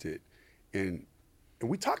existed, and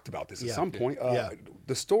we talked about this at some point.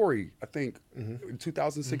 The story, I think, in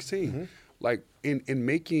 2016, like in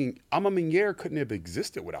making Maniere couldn't have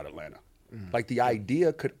existed without Atlanta. Like the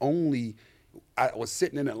idea could only, I was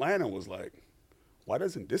sitting in Atlanta and was like, why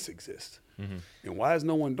doesn't this exist? And why is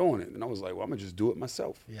no one doing it? And I was like, well, I'm gonna just do it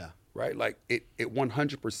myself. Yeah. Right? Like it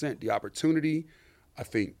 100%, the opportunity, I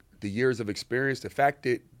think the years of experience, the fact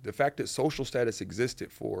that Social Status existed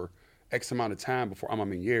for X amount of time before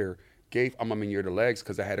Maniere gave Maniere the legs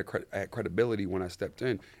because I had credibility when I stepped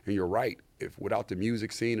in. And you're right, if without the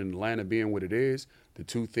music scene in Atlanta being what it is, the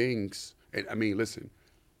two things, and I mean, listen,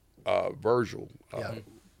 Virgil,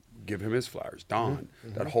 give him his flowers, Don,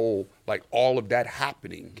 that whole, like all of that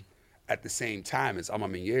happening at the same time as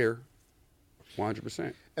Maniere,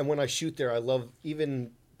 100%. And when I shoot there, I love,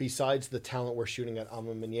 even besides the talent we're shooting at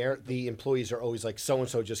Maniere, the employees are always like,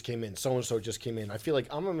 so-and-so just came in, so-and-so just came in. I feel like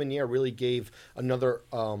Maniere really gave another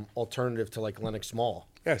alternative to like Lenox Mall.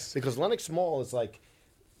 Yes. Because Lenox Mall is like,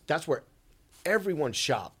 that's where everyone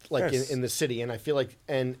shopped, like Yes. in the city. And I feel like,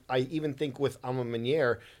 and I even think with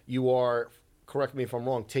Maniere, you are, correct me if I'm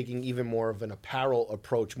wrong, taking even more of an apparel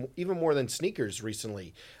approach, even more than sneakers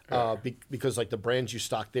recently, because like the brands you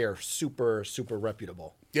stock there, super, super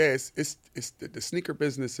reputable. Yeah, it's the sneaker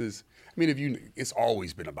business is. I mean, it's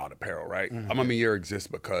always been about apparel, right? Mm-hmm. I'm a Maniere exists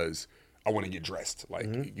because I want to get dressed. Like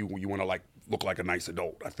you want to like look like a nice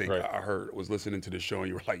adult. I think Right. I was listening to the show and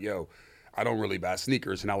you were like, yo, I don't really buy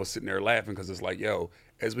sneakers, and I was sitting there laughing because it's like, yo,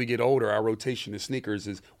 as we get older, our rotation of sneakers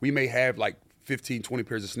is we may have like 15, 20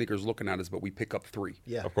 pairs of sneakers looking at us, but we pick up 3.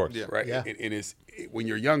 Yeah. Of course. Yeah. Right. Yeah. And when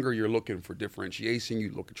you're younger, you're looking for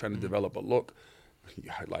differentiation. Trying to develop a look.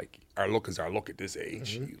 Like our look is our look at this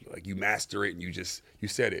age. You master it, and you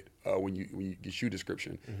said it when you get shoe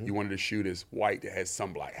description. You wanted a shoe that's white that has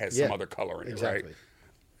some black, has some other color in exactly.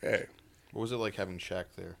 it, right? Yeah. What was it like having Shaq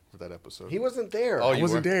there for that episode? He wasn't there. Oh, I you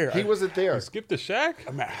wasn't were? there. He wasn't there. Skip the Shack?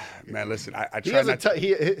 Man, listen, I He try has not to.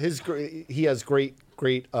 he has great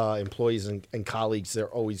employees and colleagues. They're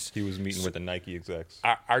always He was meeting with the Nike execs.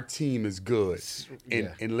 Our team is good,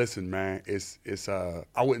 Yeah. and listen, man, it's I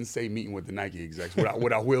wouldn't say meeting with the Nike execs.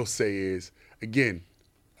 What I will say is, again,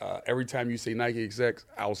 every time you say Nike execs,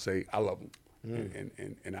 I'll say I love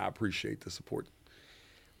them, and I appreciate the support.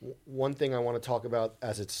 One thing I want to talk about,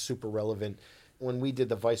 as it's super relevant, when we did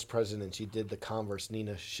the vice presidents, you did the Converse.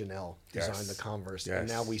 Nina Chanel designed Yes. the Converse, Yes. and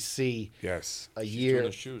now we see Yes, a doing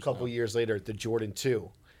the shoes couple now. years later, the Jordan 2.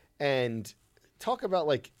 And talk about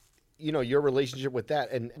like, your relationship with that.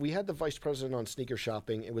 And we had the vice president on Sneaker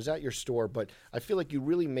Shopping. It was at your store, but I feel like you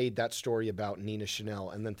really made that story about Nina Chanel,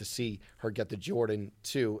 and then to see her get the Jordan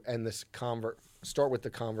 2 and this Converse, start with the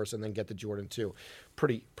Converse and then get the Jordan 2.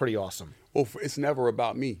 Pretty awesome. Well, it's never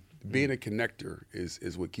about me. Being a connector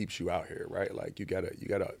is what keeps you out here, right? Like you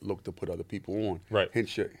gotta look to put other people on. Right.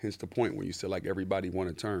 Hence the point when you said like everybody want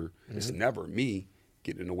a turn. It's never me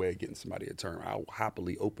getting in the way of getting somebody a turn. I'll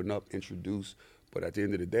happily open up, introduce, but at the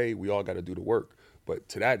end of the day, we all got to do the work. But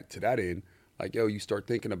to that end, like you start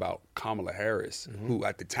thinking about Kamala Harris, who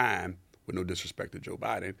at the time, with no disrespect to Joe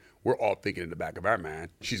Biden, we're all thinking in the back of our mind,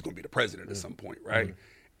 she's going to be the president at some point, right?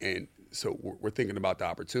 And so we're thinking about the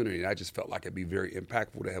opportunity, and I just felt like it'd be very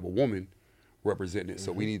impactful to have a woman representing it.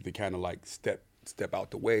 So we need to kind of like step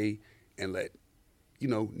out the way and let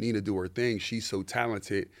Nina do her thing. She's so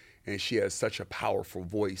talented, and she has such a powerful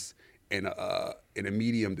voice and in a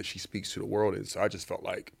medium that she speaks to the world in. So I just felt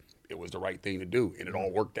like it was the right thing to do, and it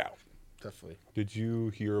all worked out. Definitely. Did you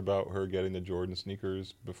hear about her getting the Jordan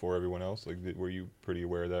sneakers before everyone else? Like, were you pretty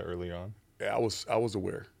aware of that early on? Yeah, I was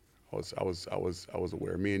aware. I was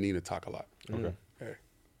aware. Me and Nina talk a lot. Okay. Yeah.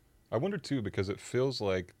 I wonder too, because it feels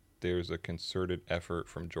like there's a concerted effort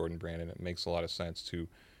from Jordan Brand, and it makes a lot of sense to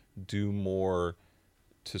do more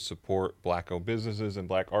to support Black-owned businesses and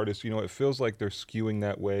Black artists. It feels like they're skewing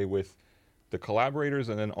that way with the collaborators,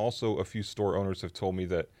 and then also a few store owners have told me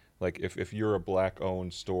that, like, if you're a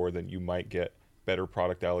Black-owned store, then you might get better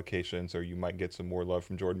product allocations, or you might get some more love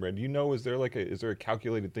from Jordan Brand. Is there a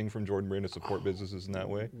calculated thing from Jordan Brand to support businesses in that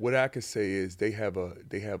way? What I could say is they have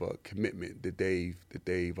a commitment that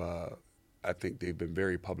they've I think they've been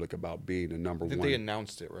very public about being the number I think one. they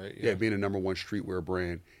announced it, right? Yeah, being the number one streetwear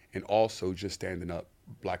brand, and also just standing up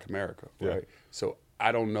Black America, right? Yeah. So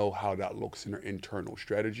I don't know how that looks in their internal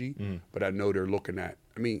strategy, but I know they're looking at.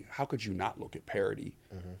 I mean, how could you not look at parity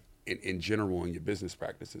in general in your business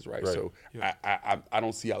practices, right? Right. So I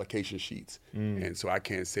don't see allocation sheets, and so I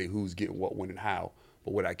can't say who's getting what, when, and how.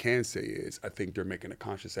 But what I can say is I think they're making a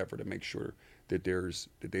conscious effort to make sure that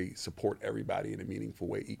they support everybody in a meaningful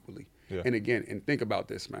way equally. Yeah. And again, think about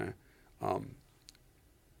this, man.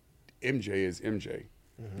 MJ is MJ.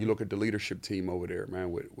 You look at the leadership team over there,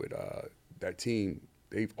 man. With that team,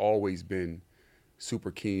 they've always been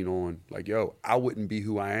super keen on like, I wouldn't be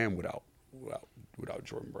who I am without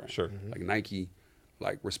Jordan Brand. Sure. Like Nike,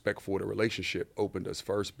 like respect for the relationship opened us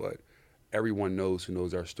first, but everyone knows who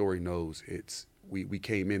knows our story knows it's we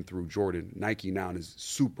came in through Jordan. Nike now is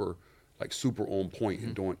super on point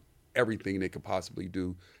and doing everything they could possibly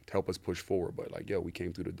do to help us push forward. But like, we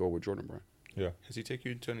came through the door with Jordan Brand. Yeah. Has he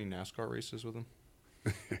taken you to any NASCAR races with him?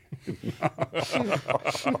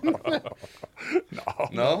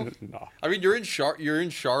 No? No. I mean, you're in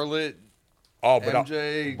Charlotte. Oh, but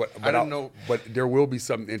MJ, I don't know. But there will be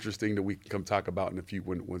something interesting that we can come talk about in a few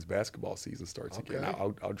when basketball season starts again.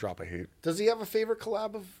 Okay. I'll drop a hint. Does he have a favorite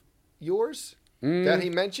collab of yours that he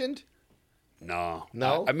mentioned? No.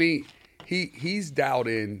 No? I mean, he's dialed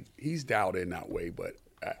in that way, but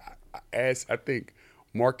I think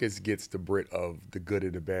Marcus gets the Brit of the good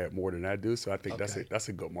and the bad more than I do, so I think that's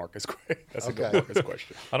a good Marcus question. That's a good Marcus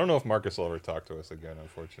question. I don't know if Marcus will ever talk to us again,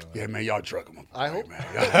 unfortunately. Yeah, man, y'all drug him, my boy, I hope-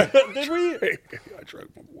 man. Did we? Y'all drug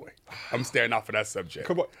my boy. I'm staying off of that subject.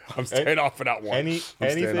 Come on. I'm staying off of that one. I'm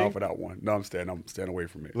anything? staying off of that one. No, I'm staying away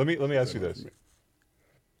from it. Let me ask you this.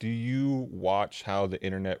 Do you watch how the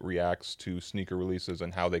internet reacts to sneaker releases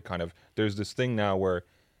and how they kind of, there's this thing now where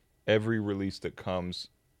every release that comes,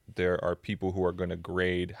 there are people who are going to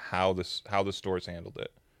grade how the stores handled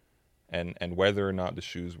it and whether or not the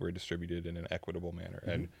shoes were distributed in an equitable manner.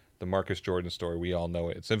 And the Marcus Jordan story, we all know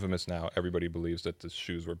it. It's infamous now. Everybody believes that the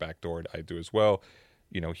shoes were backdoored. I do as well.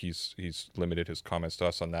 You know, he's limited his comments to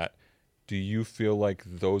us on that. Do you feel like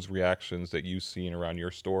those reactions that you've seen around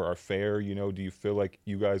your store are fair? You know, do you feel like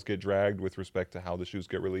you guys get dragged with respect to how the shoes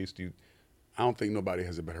get released? I don't think nobody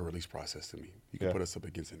has a better release process than me. You can put us up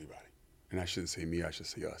against anybody. And I shouldn't say me, I should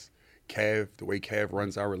say us. Cav, the way Cav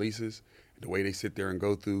runs our releases, the way they sit there and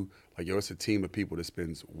go through, like, yo, it's a team of people that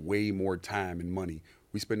spends way more time and money.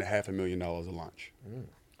 We spend $500,000 a launch.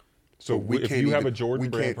 So if you have a Jordan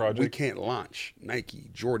brand project? We can't launch Nike,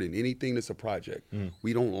 Jordan, anything that's a project.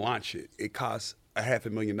 We don't launch it. It costs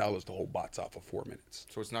 $500,000 to hold bots out for 4 minutes.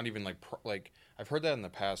 So it's not even like I've heard that in the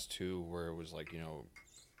past too, where it was like, you know,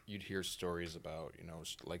 you'd hear stories about, you know,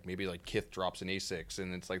 like maybe like Kith drops an A6,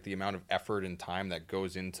 and it's like the amount of effort and time that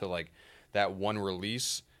goes into like that one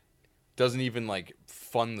release doesn't even like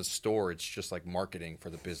fund the store. It's just like marketing for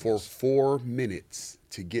the business. For 4 minutes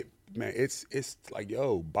to get, man, it's like,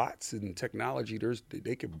 yo, bots and technology,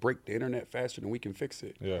 they can break the internet faster than we can fix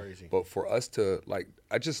it. Yeah. Crazy. But for us to, like,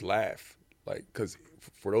 I just laugh, like, because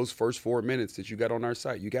for those first 4 minutes that you got on our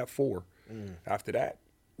site, you got 4. After that,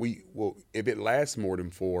 if it lasts more than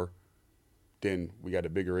 4, then we got a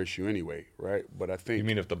bigger issue anyway, right? But I think You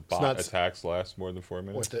mean if the bot attacks last more than 4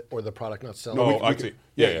 minutes? Or the product not selling. No, I see.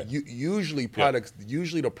 Yeah. Usually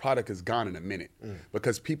the product is gone in a minute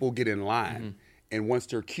because people get in line. And once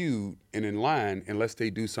they're queued and in line, unless they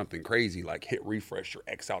do something crazy like hit refresh or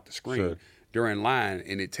X out the screen, they're in line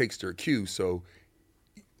and it takes their queue. So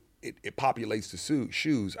it populates the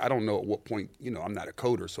shoes. I don't know at what point, you know, I'm not a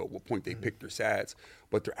coder, so at what point they pick their sides,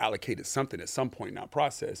 but they're allocated something at some point in our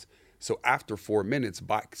process. So after 4 minutes,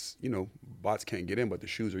 bots can't get in, but the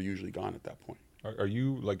shoes are usually gone at that point. Are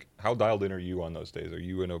you, like, how dialed in are you on those days? Are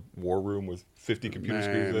you in a war room with 50 computer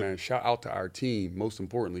screens? Man, shout out to our team. Most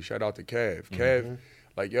importantly, shout out to Cav. Cav,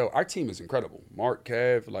 like, yo, our team is incredible. Mark,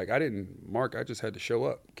 Cav, like, I just had to show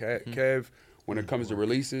up. Cav, when it comes to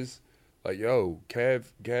releases, like, yo,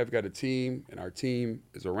 Cav got a team, and our team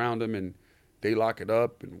is around him, and they lock it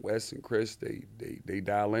up, and Wes and Chris, they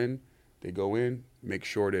dial in, they go in, make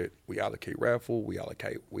sure that we allocate raffle, we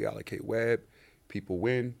allocate web, people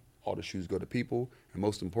win, all the shoes go to people, and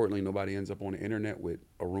most importantly, nobody ends up on the internet with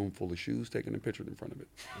a room full of shoes taking a picture in front of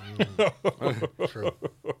it. True.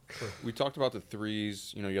 We talked about the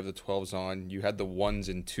 3s, you know, you have the 12s on, you had the 1s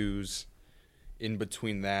and 2s in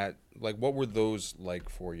between that. Like, what were those like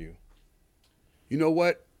for you? You know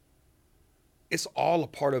what? It's all a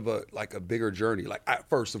part of a bigger journey. Like,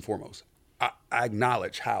 first and foremost, I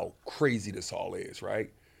acknowledge how crazy this all is,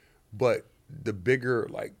 right? But the bigger,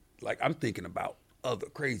 like I'm thinking about other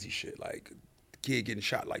crazy shit, like the kid getting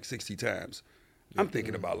shot like 60 times. I'm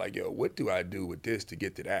thinking about, like, yo, what do I do with this to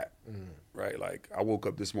get to that, right? Like, I woke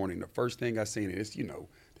up this morning, the first thing I seen is, you know,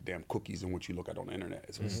 the damn cookies and what you look at on the internet.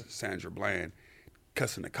 It was Sandra Bland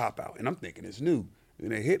cussing the cop out, and I'm thinking it's new.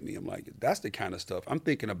 And it hit me. I'm like, that's the kind of stuff. I'm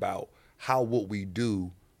thinking about how what we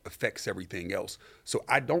do affects everything else. So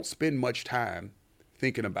I don't spend much time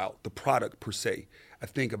thinking about the product per se. I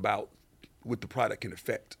think about what the product can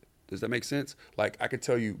affect. Does that make sense? Like, I could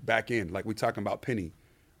tell you back in, like, we talking about Penny,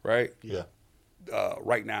 right? Yeah.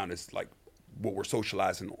 Right now, and it's like what we're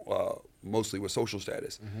socializing mostly with social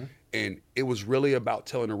status. And it was really about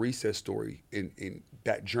telling a recess story in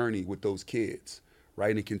that journey with those kids,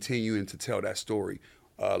 right? And continuing to tell that story.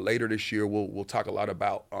 Later this year, we'll talk a lot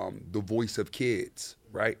about the voice of kids,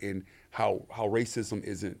 right? And how racism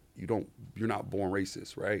isn't, you're not born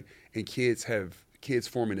racist, right? And kids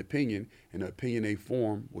form an opinion, and the opinion they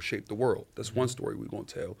form will shape the world. That's one story we're going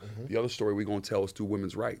to tell. The other story we're going to tell is through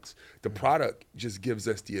women's rights. The product just gives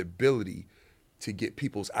us the ability to get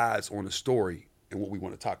people's eyes on the story and what we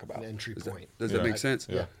want to talk about. An entry point. Does that make sense?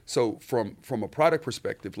 Yeah. So from a product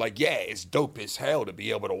perspective, like, yeah, it's dope as hell to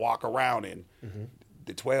be able to walk around in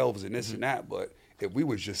the 12s and this and that, but if we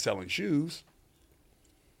was just selling shoes,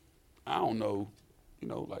 I don't know, you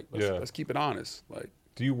know, like, let's keep it honest. Like,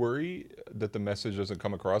 Do you worry that the message doesn't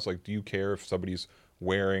come across? Like, do you care if somebody's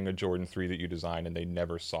wearing a Jordan 3 that you designed and they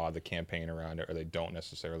never saw the campaign around it, or they don't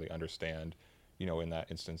necessarily understand, in that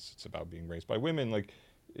instance, it's about being raised by women? Like,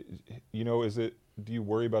 do you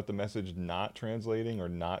worry about the message not translating or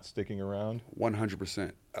not sticking around?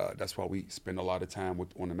 100%. That's why we spend a lot of time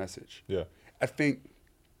on the message. Yeah. I think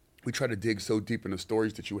we try to dig so deep in the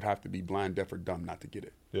stories that you would have to be blind, deaf, or dumb not to get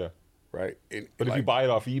it. Yeah. Right? But if you buy it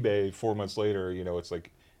off eBay 4 months later, it's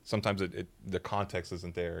like sometimes the context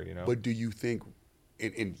isn't there, But do you think,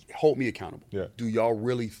 and hold me accountable, do y'all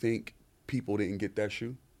really think people didn't get that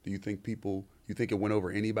shoe? Do you think it went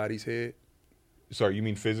over anybody's head? Sorry, you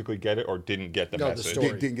mean physically get it or didn't get the message? The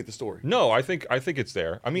story. Didn't get the story. No, I think it's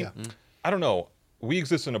there. I mean, I don't know. We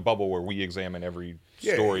exist in a bubble where we examine every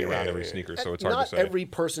story around every sneaker, so it's hard to say. Not every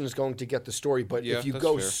person is going to get the story, but if you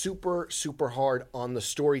go super, super hard on the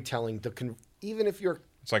storytelling, even if you're...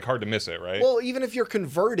 It's like hard to miss it, right? Well, even if you're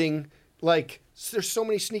converting, like, there's so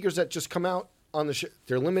many sneakers that just come out on the...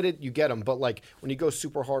 they're limited, you get them, but, like, when you go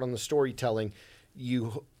super hard on the storytelling,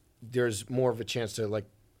 there's more of a chance to,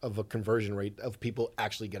 of a conversion rate of people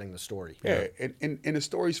actually getting the story. Yeah, and the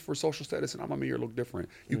stories for social status and I'm a Maniere look different.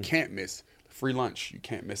 You can't miss free lunch. You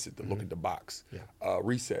can't miss it to look at the box. Yeah.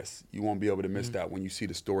 Recess, you won't be able to miss that when you see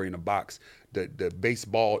the story in the box. The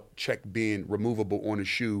baseball check being removable on the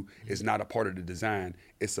shoe is not a part of the design.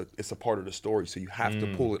 It's a part of the story. So you have to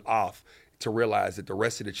pull it off to realize that the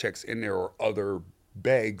rest of the checks in there are other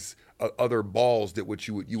bags, other balls that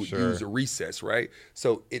you would use at recess, right?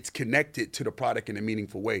 So it's connected to the product in a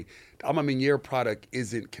meaningful way. The I'm a Maniere product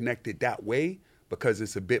isn't connected that way because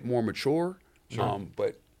it's a bit more mature.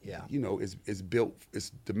 But it's built.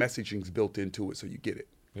 The messaging's built into it, so you get it.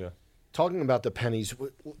 Yeah. Talking about the pennies,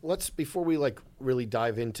 let's before we really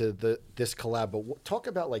dive into this collab, but talk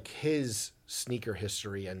about his sneaker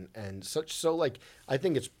history and such. So I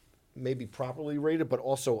think it's maybe properly rated, but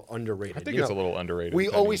also underrated. I think it's a little underrated. We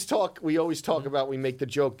always talk about, we make the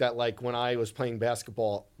joke that when I was playing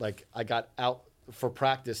basketball, I got out for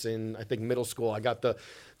practice in, I think, middle school. I got the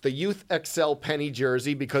Youth XL penny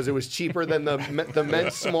jersey because it was cheaper than the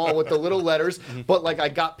men's small with the little letters. But I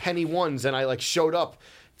got penny ones and I showed up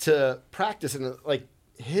to practice, and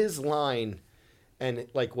his line and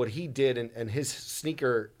what he did and his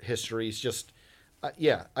sneaker history is just,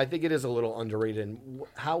 I think it is a little underrated. And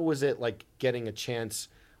how was it getting a chance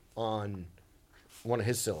on one of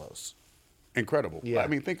his silos? Incredible. Yeah. I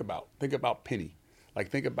mean, think about Penny.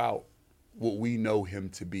 Think about what we know him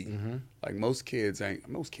to be. Most kids ain't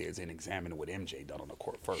examining what MJ done on the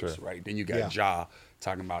court first, right? Then you got Ja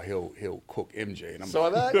talking about he'll cook MJ. And I'm Saw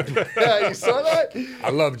that? Yeah, you saw that?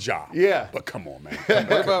 I love Ja. Yeah. But come on, man.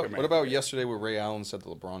 What about yesterday where Ray Allen said that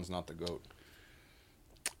LeBron's not the GOAT?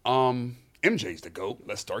 MJ's the GOAT.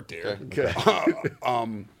 Let's start there. Okay.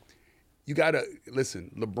 You gotta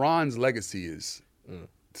listen. LeBron's legacy is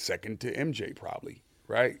second to MJ, probably,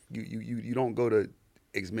 right? You don't go to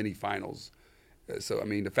as many finals. So I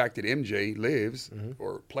mean, the fact that MJ lives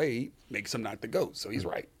or played makes him not the GOAT. So he's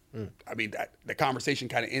right. I mean, that the conversation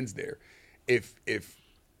kind of ends there. If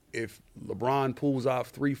LeBron pulls off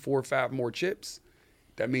 3, 4, 5 more chips,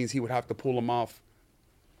 that means he would have to pull them off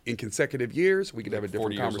in consecutive years. We could have a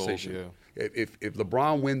different conversation. Old, yeah. If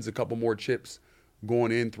LeBron wins a couple more chips,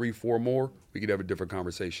 going in 3, 4 more, we could have a different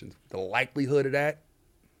conversation. The likelihood of that,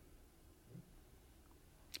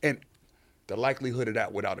 and the likelihood of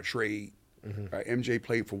that without a trade, right? MJ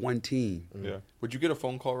played for one team. Yeah. Would you get a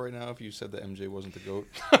phone call right now if you said that MJ wasn't the GOAT?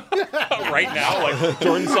 Right now,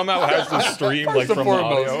 Jordan somehow has the stream First and from the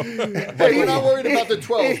audio. Hey, we're not worried about the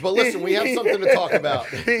 12s, but listen, we have something to talk about.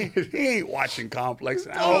 He ain't watching Complex.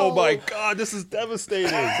 Oh my God, this is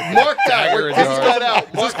devastating. Mark that. We're taking that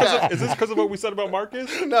out. Mark Is that. this because of what we said about Marcus?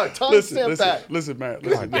 No, timestamp that. Listen, man.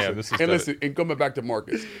 damn, this is and listen, and coming back to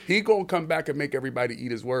Marcus, he gonna come back and make everybody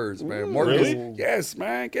eat his words, man. Marcus, really? yes,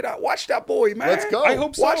 man. Get out, watch that boy, man. Let's go. I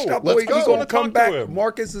hope so. Watch that boy. Let's go. He's gonna Talk come to back. him.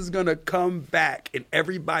 Marcus is gonna come back, and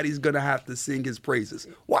everybody's gonna have to sing his praises.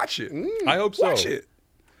 Watch it. I hope so. Watch it.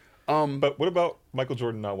 But what about Michael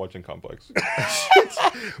Jordan not watching Complex?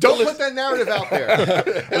 Don't put that narrative out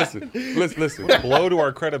there. Listen. Blow to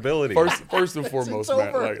our credibility. First and foremost,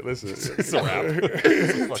 man. over. Listen. It's a wrap.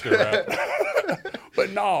 It's a fucking wrap.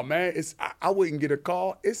 But no, man. I wouldn't get a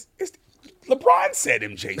call. It's LeBron said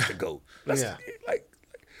MJ's the GOAT. Yeah.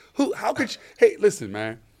 Who? How could? Hey, listen,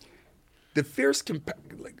 man. The fierce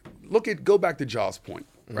go back to Jaw's point,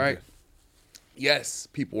 right? Yes,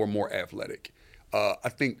 people are more athletic. I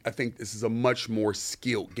think this is a much more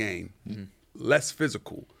skilled game, less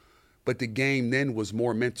physical, but the game then was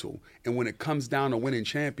more mental. And when it comes down to winning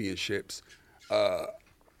championships,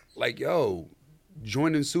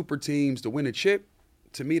 joining super teams to win a chip,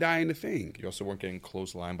 to me, that ain't a thing. You also weren't getting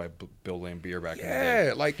closed-lined by Bill Laimbeer back in the Yeah,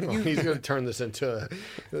 day. like He's going to turn this into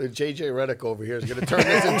JJ Redick over here is going to turn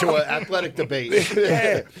this into an athletic debate.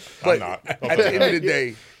 yeah. But not. at the end of the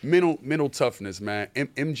day, mental toughness, man.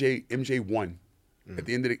 MJ won. At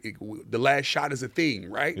the end of the last shot is a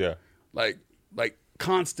thing, right? Yeah. Like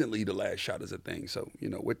constantly, the last shot is a thing. So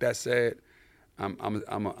with that said, I'm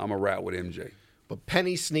a rat with MJ. But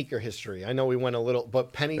Penny sneaker history. I know we went a little,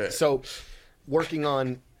 but Penny. So, working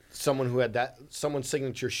on someone who had someone's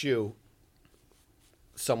signature shoe,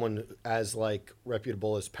 someone as like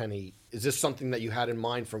reputable as Penny. Is this something that you had in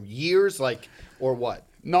mind from years, or what?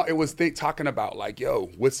 No, it was talking about like, yo,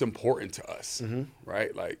 what's important to us,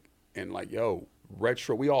 right? Like, and like, yo,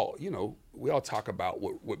 retro. We all talk about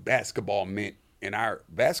what basketball meant. And our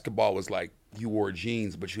basketball was like you wore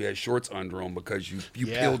jeans, but you had shorts under them because you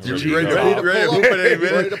peeled your jeans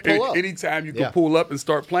ready to pull up. Anytime you could pull up and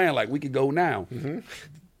start playing, like we could go now.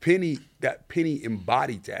 Penny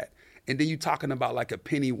embodied that. And then you talking about like a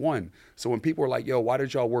Penny one. So when people are like, yo, why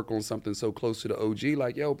did y'all work on something so close to the OG?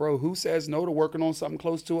 Like, yo, bro, who says no to working on something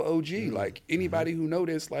close to an OG? Like anybody who know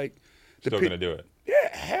this, like Still going to do it. Yeah,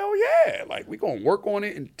 hell yeah. Like we going to work on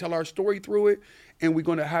it and tell our story through it. And we're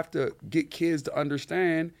going to have to get kids to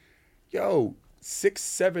understand, yo,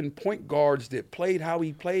 6-7 point guards that played how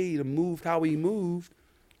he played and moved how he moved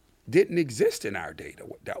didn't exist in our day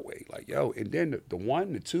that way. Like, yo, and then the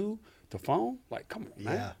 1, the 2, the phone, like, come on,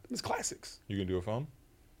 man. Yeah. It's classics. You can do a phone?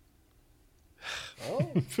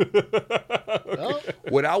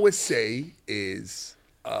 What I would say is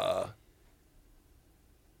the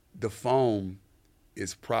foam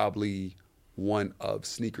is probably one of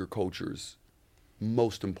sneaker culture's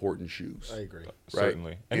most important shoes. I agree.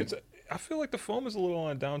 Certainly. And I feel like the foam is a little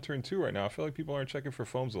on a downturn too right now. I feel like people aren't checking for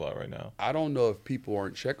foams a lot right now. I don't know if people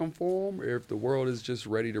aren't checking for them or if the world is just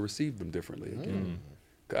ready to receive them differently again.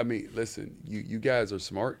 I mean, listen, you guys are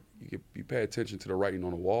smart. You pay attention to the writing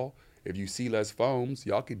on the wall. If you see less foams,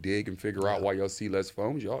 y'all could dig and figure out why y'all see less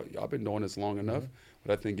foams. Y'all been doing this long enough.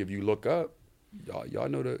 But I think if you look up, y'all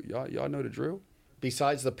know the drill.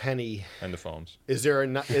 Besides the Penny And the foams. is there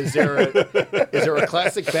a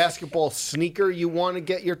classic basketball sneaker you want to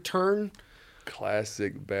get your turn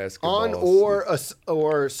Classic basketball on,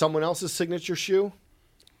 or someone else's signature shoe?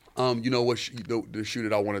 You know what? The shoe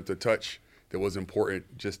that I wanted to touch that was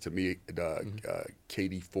important just to me, the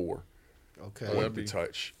KD4. Okay. I wanted to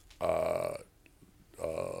touch.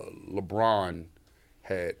 LeBron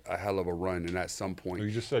had a hell of a run, and at some point, Well,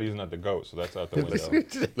 you just said he's not the GOAT, so that's out the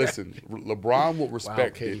window. listen, LeBron will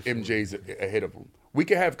respect KD4. MJ's ahead of him. We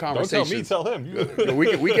can have Don't conversations. tell me, tell him.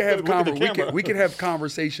 We can have Look at the camera. we can have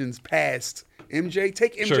conversations past MJ.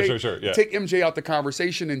 Take MJ. Sure, yeah. Take MJ out the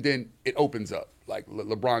conversation, and then it opens up. Like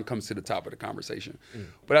LeBron comes to the top of the conversation.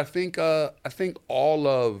 But I think all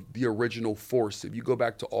of the original Force. If you go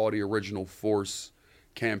back to all the original Force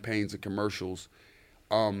campaigns and commercials,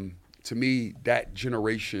 to me, that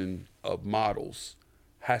generation of models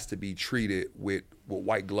has to be treated with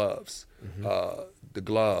white gloves. The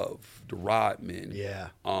glove, the Rodman,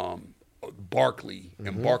 Barkley,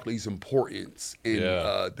 and Barkley's importance in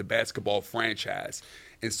the basketball franchise.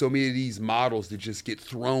 And so many of these models that just get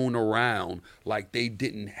thrown around like they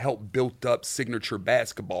didn't help build up signature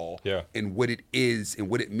basketball and what it is and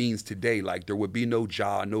what it means today. Like there would be no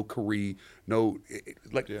Ja, no Curry,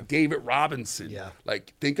 David Robinson.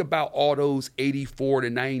 Like think about all those 84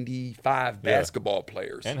 to 95 basketball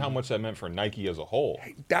players. And how much that meant for Nike as a whole.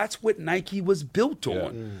 That's what Nike was built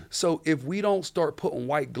on. So if we don't start putting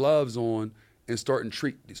white gloves on and starting to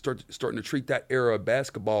treat that era of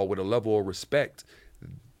basketball with a level of respect,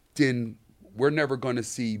 then we're never going to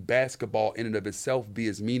see basketball in and of itself be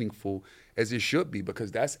as meaningful as it should be,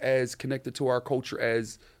 because that's as connected to our culture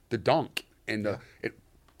as the dunk and the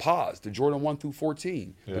Jordan 1 through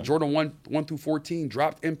 14. The Jordan 1 through 14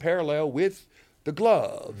 dropped in parallel with the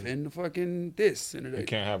glove and the fucking this. And You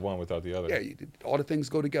can't have one without the other. Yeah, all the things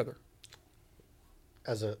go together.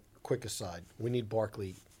 As a quick aside, we need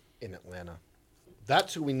Barkley in Atlanta.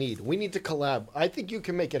 That's who we need. We need to collab. I think you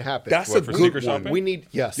can make it happen. That's What, a for good sneaker one. shopping? We need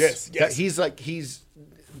yes.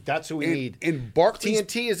 That's who we need. And Barkley's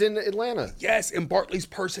TNT is in Atlanta. Yes, and Barkley's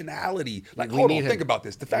personality. Like, We hold need on, him. think about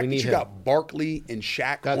this. The fact We that need you him. got Barkley and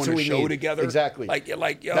Shaq That's on who a we show need. together. Exactly. Like,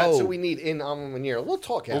 yo. That's who we need in Maniere. We'll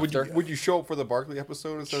talk Well, after. would you show up for the Barkley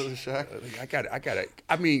episode instead of the Shaq? I got it.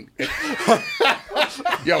 I mean,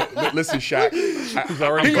 listen, Shaq.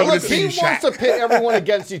 already I'm He coming to wants see you, Shaq. to pit everyone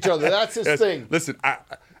against each other. That's his thing. Listen,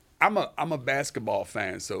 I'm a basketball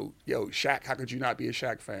fan, so yo, Shaq, how could you not be a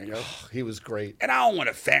Shaq fan, yo? He was great. And I don't want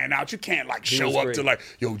to fan out. You can't like He show was up great. to like,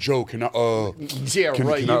 yo, Joe, can I Yeah, can,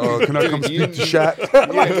 right. can I come you- speak to Shaq?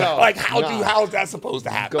 no, like nah. how is that supposed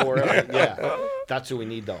to happen? Go around. Yeah, that's what we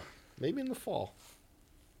need though. Maybe in the fall.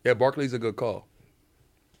 Yeah, Barkley's a good call.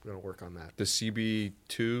 We're gonna work on that. The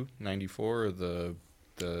CB2 94 or the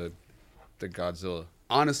Godzilla.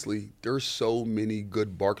 Honestly, there's so many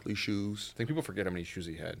good Barkley shoes. I think people forget how many shoes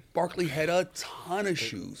he had. Barkley had a ton of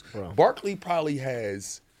shoes. Bro. Barkley probably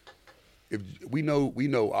has. If we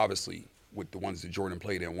know obviously with the ones that Jordan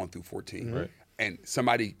played in 1 through 14, Right. and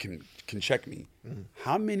somebody can check me.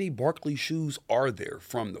 How many Barkley shoes are there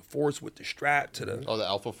from the Force with the strap to the? Oh, the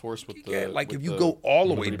Alpha Force with the Yeah, like with if you the go all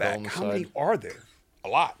the way Liberty Bell back, on the how side. many are there? A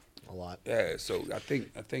lot. A lot. Yeah, so I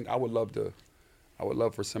think I would love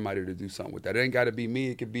for somebody to do something with that. It ain't got to be me.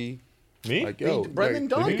 It could be Me? like yo, Brendan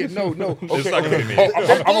like, Dunn? No. It's Okay, not gonna be me.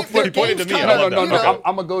 I'm gonna flip. He pointed to me, I No, love no, that. no.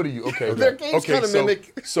 I'm gonna go to you. Okay. Their games okay, kinda so,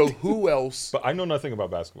 mimic- So who else? But I know nothing about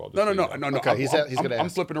basketball. just No. so you know. Okay, he's gonna I'm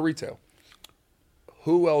ask. flipping to retail.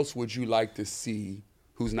 Who else would you like to see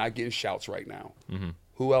who's not getting shouts right now?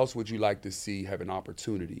 Who else would you like to see have an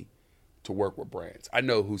opportunity to work with brands? I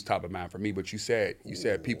know who's top of mind for me, but you said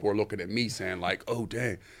people are looking at me saying like, oh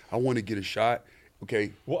dang, I want to get a shot.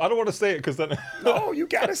 Okay, Well, I don't want to say it because then. no, you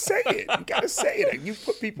gotta say it. You gotta say it. You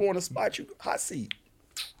put people on the spot. You hot seat.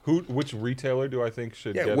 Which retailer do I think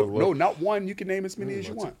should Yeah, get a look no, not one. You can name as many as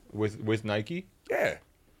you want. with Nike? Yeah,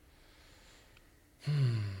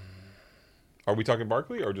 Are we talking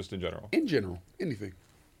Barkley or just in general? in general, anything.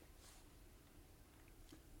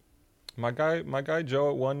 My guy Joe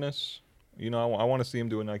at Oneness. You know, I want to see him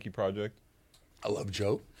do a Nike project. I love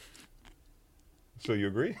Joe. So you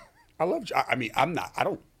agree? I love. I mean, I'm not. I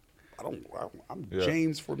don't. I'm Yeah.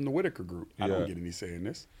 James from the Whitaker Group. I don't Yeah. get any say in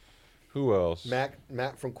this. Who else?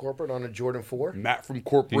 Matt from corporate on a Jordan 4. Matt from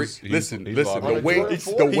corporate. He's listen. lobbing. The On a way. Jordan The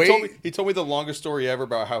four? way. He told me the longest story ever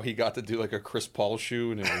about how he got to do like a Chris Paul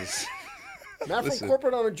shoe and it was Matt Listen. from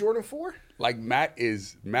corporate on a Jordan 4. Like Matt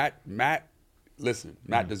is Matt. Listen,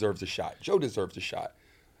 Matt deserves a shot. Joe deserves a shot.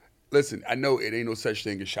 Listen, I know it ain't no such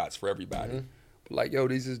thing as shots for everybody. But like, yo,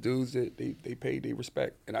 these is dudes that they pay, they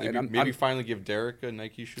respect. And, maybe finally give Derek a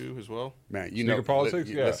Nike shoe as well. man, you Sneaker know, politics?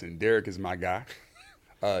 Yeah. Listen, Derek is my guy.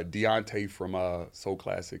 Deontay from Soul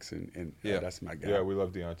Classics, and Yeah. that's my guy. Yeah, we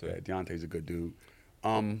love Deontay. Yeah, Deontay's a good dude.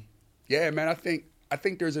 Yeah, man, I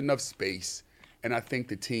think there's enough space, and I think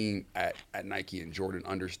the team at Nike and Jordan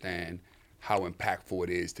understand how impactful it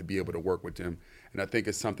is to be able to work with them. And I think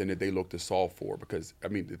it's something that they look to solve for because, I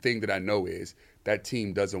mean, the thing that I know is that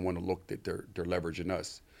team doesn't want to look that they're leveraging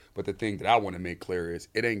us. But the thing that I want to make clear is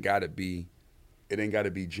it ain't got to be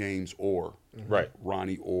James or Right.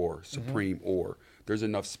 Ronnie or Supreme or. There's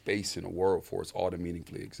enough space in the world for us all to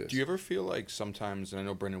meaningfully exist. Do you ever feel like sometimes, and I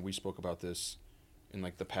know Brendan, we spoke about this in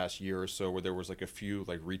like the past year or so, where there was like a few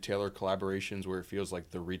like retailer collaborations where it feels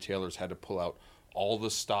like the retailers had to pull out all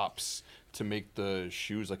the stops to make the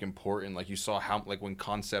shoes like important. Like you saw how like when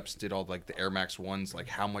Concepts did all like the Air Max ones, like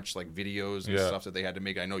how much like videos and Yeah. stuff that they had to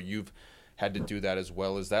make. I know you've had to do that as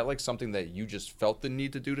well. Is that like something that you just felt the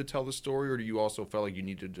need to do to tell the story, or do you also felt like you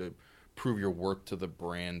needed to prove your worth to the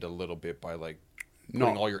brand a little bit by like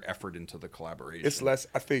putting all your effort into the collaboration? It's less.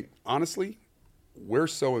 I think honestly, we're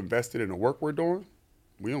so invested in the work we're doing.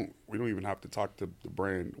 We don't even have to talk to the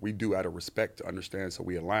brand. We do out of respect to understand, so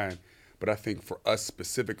we align. But I think for us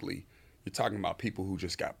specifically, you're talking about people who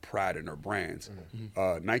just got pride in their brands.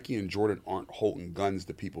 Nike and Jordan aren't holding guns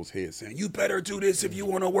to people's heads saying, you better do this if you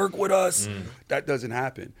want to work with us. That doesn't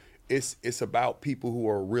happen. It's about people who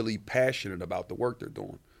are really passionate about the work they're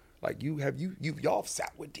doing. Like y'all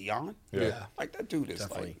sat with Dion. Yeah. Like that dude is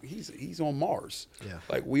Definitely. like he's on Mars. Yeah.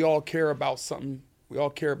 Like we all care about something. We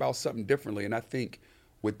all care about something differently, and I think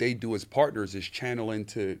what they do as partners is channel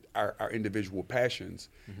into our individual passions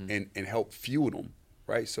and help fuel them,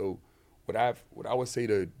 right? So what I would say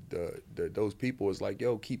to those people is like,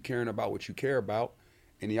 yo, keep caring about what you care about,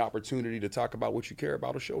 and the opportunity to talk about what you care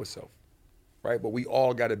about will show itself, right? But we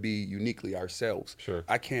all got to be uniquely ourselves. Sure.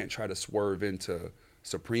 I can't try to swerve into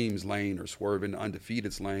Supreme's lane or swerve into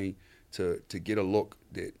Undefeated's lane to get a look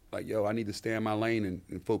that like, yo, I need to stay in my lane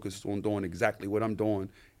and focus on doing exactly what I'm doing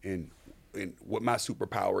and what my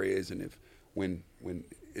superpower is, and if when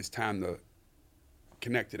it's time to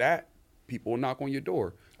connect to that, people will knock on your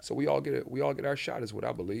door. So we all get our shot, is what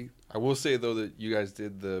I believe. I will say though that you guys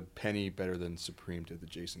did the penny better than Supreme did the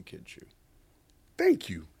Jason Kidd shoe. Thank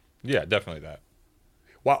you. Yeah, definitely that.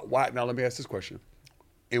 Why? Now let me ask this question: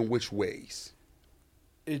 in which ways?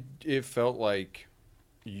 It felt like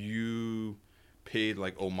you paid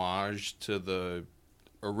like homage to the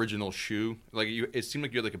original shoe, like it seemed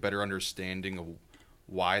like you had like a better understanding of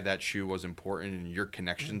why that shoe was important and your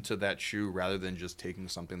connection to that shoe, rather than just taking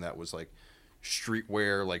something that was like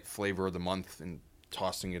streetwear, like flavor of the month, and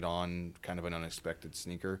tossing it on kind of an unexpected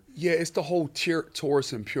sneaker. Yeah, it's the whole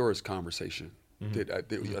tourist and purist conversation that I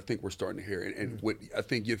think we're starting to hear, and what I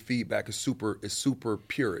think your feedback is super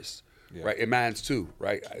purist, right? And mine's too,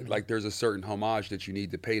 right? Like there's a certain homage that you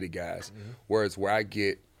need to pay to guys, whereas where I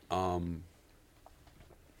get, I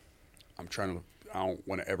don't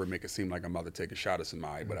want to ever make it seem like I'm about to take a shot at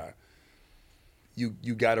somebody, but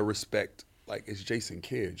you got to respect, like, it's Jason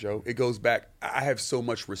Kidd, Joe. It goes back. I have so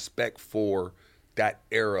much respect for that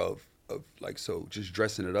era of like, so just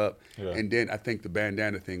dressing it up. Yeah. And then I think the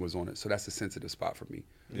bandana thing was on it. So that's a sensitive spot for me.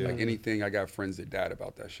 Yeah. Like anything, I got friends that died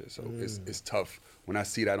about that shit. So it's tough. When I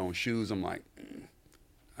see that on shoes, I'm like,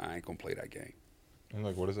 I ain't going to play that game. And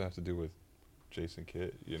like, what does it have to do with Jason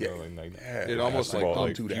Kidd? You know, and like, it almost like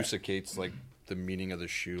obfuscates like the meaning of the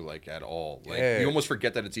shoe, like, at all. Like you almost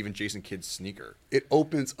forget that it's even Jason Kidd's sneaker. It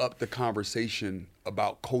opens up the conversation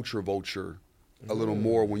about culture vulture a little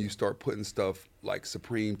more when you start putting stuff like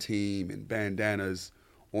Supreme Team and bandanas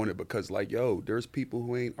on it, because like, yo, there's people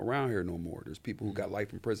who ain't around here no more. There's people who got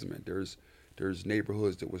life imprisonment. There's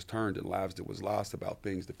neighborhoods that was turned and lives that was lost about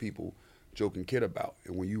things that people joke and kid about.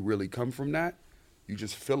 And when you really come from that, you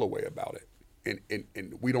just feel a way about it.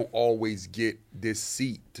 And we don't always get this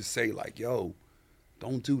seat to say like, yo,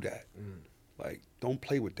 don't do that. Like, don't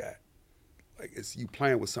play with that. Like, it's you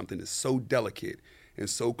playing with something that's so delicate and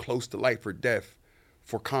so close to life or death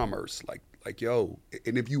for commerce. Like, yo,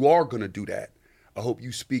 and if you are gonna do that, I hope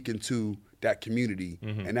you speak into that community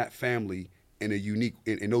and that family in a unique,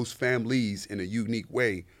 in those families in a unique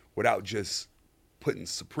way, without just putting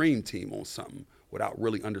Supreme Team on something, without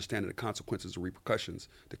really understanding the consequences or repercussions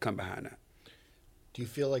that come behind that. Do you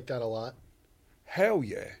feel like that a lot? Hell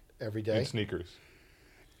yeah. Every day? in sneakers.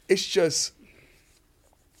 It's just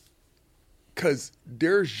because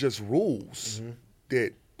there's just rules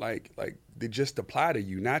that like they just apply to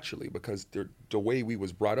you naturally, because they're the way we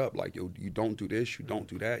was brought up. Like, yo, you don't do this, you don't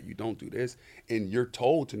do that, you don't do this, and you're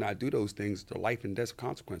told to not do those things. The life and death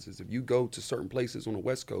consequences. If you go to certain places on the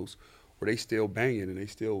West Coast where they still banging and they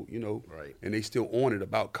still, you know, and they still on it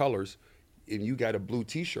about colors, and you got a blue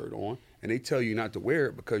T-shirt on, and they tell you not to wear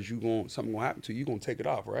it because something gonna happen to you, you're gonna take it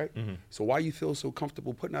off, right? So why you feel so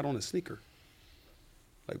comfortable putting that on a sneaker?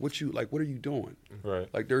 Like, what are you doing? Right.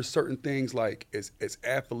 Like, there's certain things, like as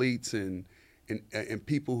athletes and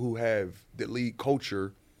people that lead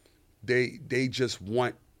culture, they just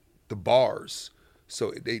want the bars.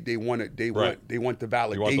 So they want the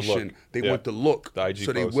validation. They want the look. The IG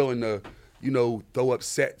so they post. willing to, you know, throw up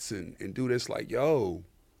sets and do this. Like, yo,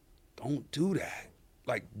 don't do that.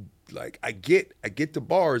 Like I get the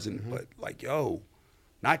bars, but like, yo,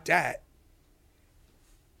 not that.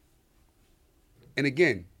 And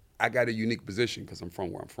again, I got a unique position because I'm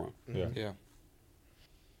from where I'm from. Yeah.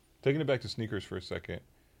 Taking it back to sneakers for a second,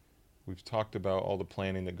 we've talked about all the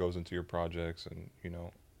planning that goes into your projects and, you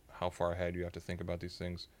know, how far ahead you have to think about these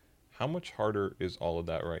things. How much harder is all of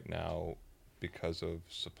that right now because of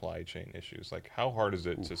supply chain issues? Like, how hard is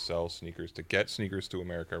it to sell sneakers, to get sneakers to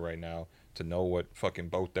America right now, to know what fucking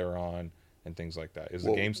boat they're on and things like that? Is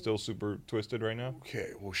the game still super twisted right now?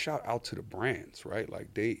 Okay, well, shout out to the brands, right?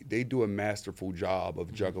 Like, they do a masterful job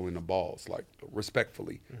of juggling the balls, like,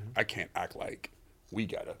 respectfully. I can't act like we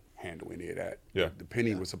gotta handle any of that. Yeah. The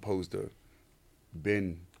penny was supposed to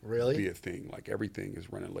be a thing. Like, everything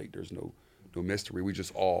is running late. There's no mystery. We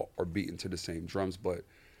just all are beating to the same drums, but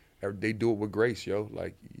they do it with grace, yo.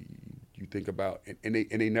 Like, you think about, and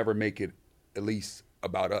they never make it at least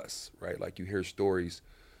about us, right? Like, you hear stories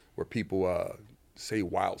where people say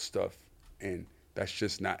wild stuff, and that's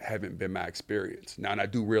just haven't been my experience. Now, and I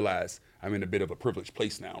do realize I'm in a bit of a privileged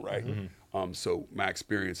place now, right? So my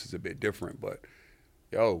experience is a bit different, but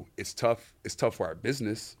yo, it's tough. It's tough for our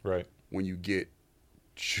business, right? When you get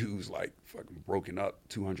shoes like fucking broken up,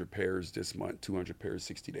 200 pairs this month, 200 pairs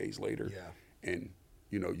 60 days later, and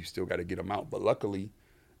you know you still got to get them out. But luckily,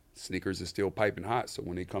 sneakers are still piping hot, so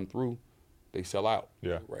when they come through, they sell out.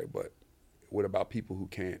 Yeah. Right. But what about people who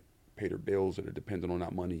can't pay their bills or are dependent on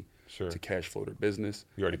that money to cash flow their business?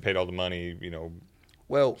 You already paid all the money, you know.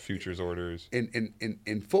 Well, futures orders.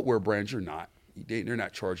 In footwear brands, they're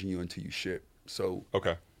not charging you until you ship. So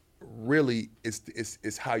really,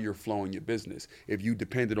 it's how you're flowing your business. If you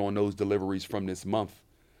depended on those deliveries from this month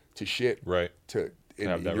to ship, right, to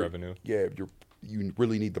have that revenue. Yeah, if you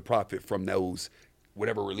really need the profit from those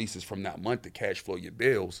whatever releases from that month to cash flow your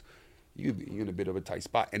bills. you're in a bit of a tight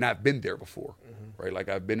spot. And I've been there before, right? Like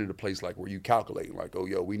I've been in a place like where you calculate, like, oh,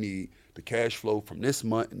 yo, we need the cash flow from this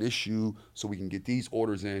month and this shoe so we can get these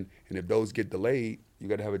orders in. And if those get delayed, you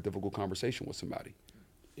got to have a difficult conversation with somebody.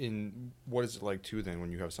 In what is it like too then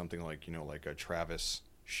when you have something like, you know, like a Travis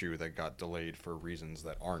shoe that got delayed for reasons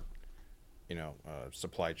that aren't, you know,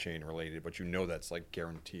 supply chain related, but you know that's like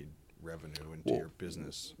guaranteed revenue into your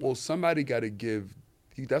business? Well, somebody got to give.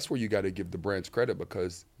 That's where you got to give the brands credit,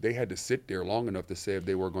 because they had to sit there long enough to say if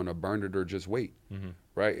they were going to burn it or just wait,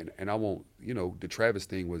 right? And I won't, you know, the Travis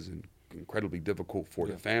thing was incredibly difficult for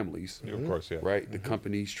the families. Of course, yeah. Right? The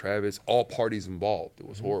companies, Travis, all parties involved. It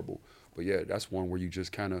was horrible. But yeah, that's one where you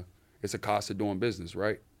just kind of, it's a cost of doing business,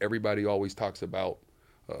 right? Everybody always talks about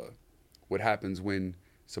what happens when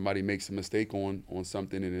somebody makes a mistake on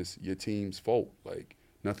something and it's your team's fault. Like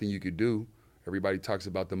nothing you could do. Everybody talks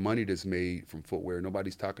about the money that's made from footwear.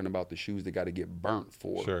 Nobody's talking about the shoes that got to get burnt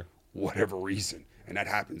for whatever reason. And that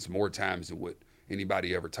happens more times than what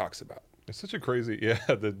anybody ever talks about. It's such a crazy,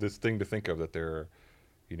 this thing to think of, that there are,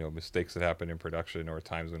 you know, mistakes that happen in production or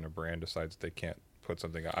times when a brand decides they can't put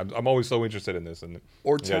something out. I'm always so interested in this, and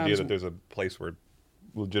the idea that there's a place where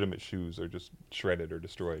legitimate shoes are just shredded or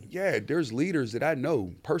destroyed. Yeah, there's leaders that I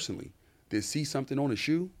know personally that see something on a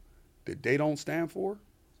shoe that they don't stand for,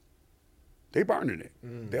 they burning it.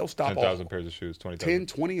 They'll stop 10,000 pairs of shoes, 20,000. 10,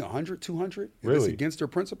 20, 100, 200. If Really? it's against their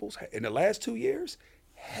principles. In the last 2 years,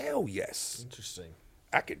 hell yes. Interesting.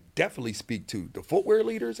 I could definitely speak to the footwear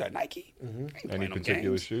leaders at Nike. Ain't Any playing them particular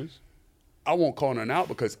games. shoes? I won't call none out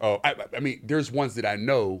because, I mean, there's ones that I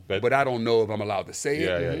know, but I don't know if I'm allowed to say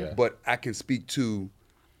it. Yeah. But I can speak to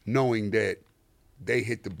knowing that they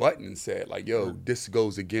hit the button and said, like, yo, this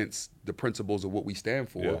goes against the principles of what we stand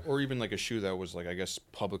for. Yeah. Or even like a shoe that was like, I guess,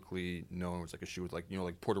 publicly known as like a shoe with like, you know,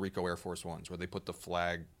 like Puerto Rico Air Force Ones, where they put the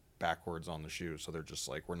flag backwards on the shoe. So they're just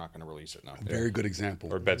like, we're not going to release it now. Very good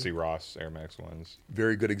example. Or Betsy Ross Air Max ones.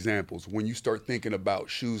 Very good examples. When you start thinking about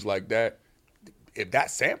shoes like that, if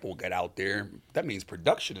that sample got out there, that means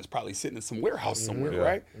production is probably sitting in some warehouse somewhere,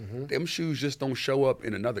 right? Them shoes just don't show up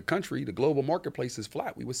in another country. The global marketplace is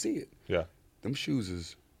flat. We would see it. Yeah. Them shoes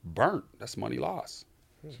is burnt. That's money lost.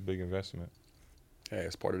 It's a big investment. Yeah,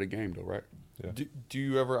 it's part of the game, though, right? Yeah. Do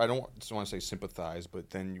you ever, I don't want to say sympathize,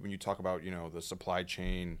 but then when you talk about, you know, the supply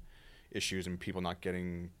chain issues and people not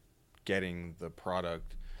getting the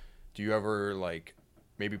product, do you ever like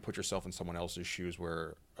maybe put yourself in someone else's shoes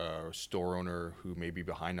where a store owner who may be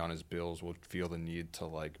behind on his bills would feel the need to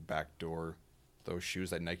like backdoor those shoes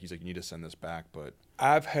that Nike's like, you need to send this back? But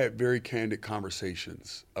I've had very candid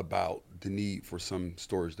conversations about the need for some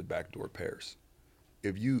stores to backdoor pairs.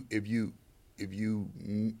 If you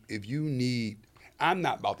need, I'm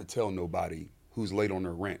not about to tell nobody who's late on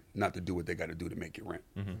their rent not to do what they got to do to make your rent.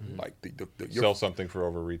 Like Sell something for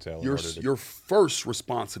over retail. Your first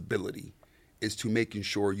responsibility is to making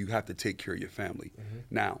sure you have to take care of your family.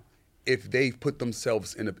 Now, if they've put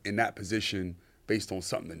themselves in that position based on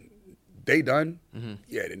something they done,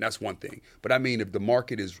 yeah, then that's one thing. But I mean, if the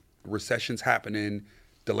market is recessions happening,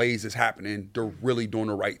 delays is happening, they're really doing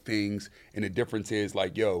the right things. And the difference is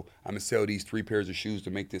like, yo, I'm gonna sell these 3 pairs of shoes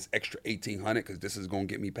to make this extra $1,800 because this is gonna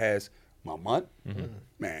get me past my month.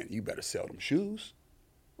 Man, you better sell them shoes,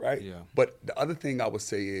 right? Yeah. But the other thing I would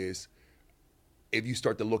say is, if you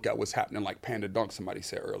start to look at what's happening, like Panda Dunk, somebody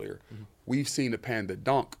said earlier, we've seen the Panda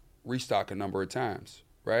Dunk restock a number of times,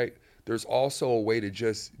 right? There's also a way to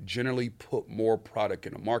just generally put more product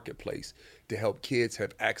in the marketplace to help kids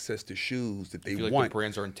have access to shoes that they I feel like want. the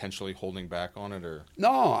brands are intentionally holding back on it, or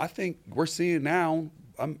No, I think we're seeing now.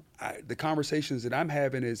 The conversations that I'm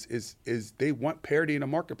having is they want parity in the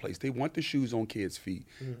marketplace. They want the shoes on kids' feet.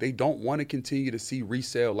 They don't want to continue to see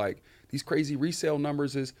resale, like these crazy resale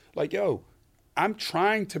numbers. Is like, yo, I'm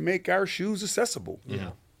trying to make our shoes accessible.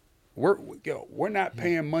 Yeah. We're not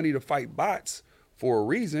paying money to fight bots for a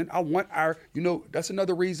reason. I want our, that's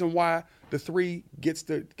another reason why the 3 gets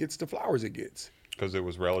the flowers it gets. Because it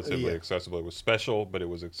was relatively accessible. It was special, but it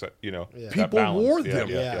was, that People balance. wore Yeah, them.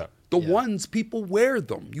 yeah. The ones, people wear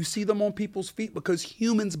them. You see them on people's feet because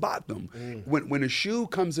humans bought them. When a shoe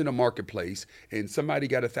comes in a marketplace and somebody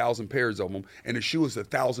got 1,000 pairs of them and the shoe is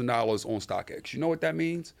 $1,000 on StockX, you know what that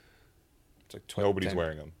means? it's like Nobody's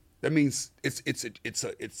wearing them. That means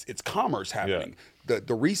it's commerce happening. The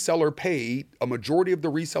reseller paid, a majority of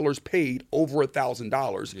the resellers paid over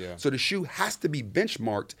 $1,000. Yeah. So the shoe has to be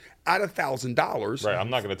benchmarked at $1,000. Right.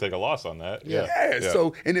 I'm not going to take a loss on that. Yeah.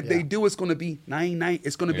 So, and if they do, it's going to be 99.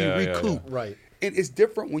 It's going to be recouped. Right. And it's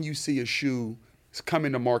different when you see a shoe come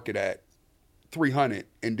in the market at $300,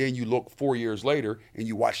 and then you look 4 years later and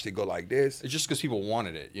you watched it go like this. It's just because people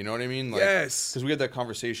wanted it. You know what I mean? Like, Yes. Because we had that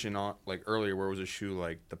conversation on like earlier where it was a shoe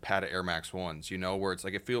like the Pata Air Max 1s, you know, where it's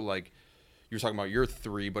like, it feel like you're talking about your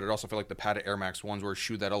 3, but it also felt like the Pata Air Max 1s were a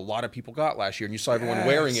shoe that a lot of people got last year, and you saw everyone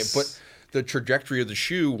wearing it. But the trajectory of the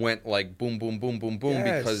shoe went like boom, boom, boom, boom, boom,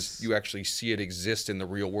 because you actually see it exist in the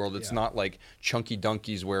real world. It's not like Chunky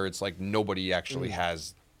Dunkies where it's like nobody actually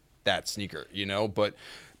has that sneaker, you know? But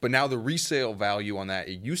now the resale value on that,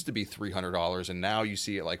 it used to be $300, and now you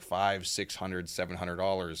see it like $500, $600,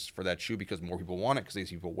 $700 for that shoe because more people want it because they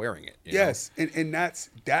see people wearing it. You know? And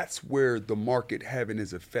that's where the market having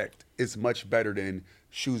its effect is much better than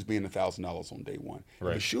shoes being $1,000 on day one.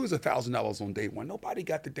 Right. If a shoe is $1,000 on day one, nobody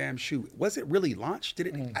got the damn shoe. Was it really launched? Did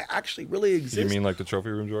it actually really exist? You mean like the trophy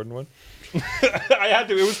room Jordan one? I had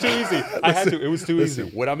to. It was too easy. It was too easy.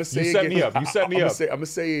 What I'm gonna say? You set me up. I'm gonna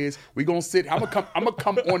say is we gonna sit. I'm gonna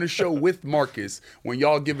come on the show with Marcus when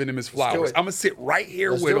y'all giving him his flowers. I'm gonna sit right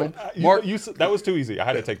here with him. Mark, that was too easy. I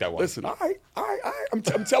had to take that one. Listen, all right. I'm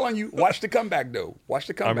telling you, watch the comeback though. Watch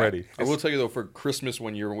the comeback. I'm ready. I will tell you though, for Christmas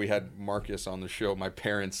one year when we had Marcus on the show, my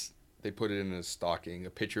parents, they put it in a stocking. There's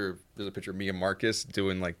a picture of me and Marcus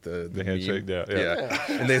doing like the handshake. meme. Yeah.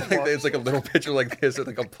 And it's like a little picture like this with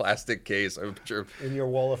like a plastic case. I have a picture of, In your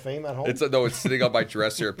wall of fame at home? it's sitting on my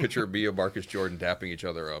dresser. A picture of me and Marcus Jordan dapping each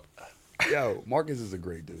other up. Yo, Marcus is a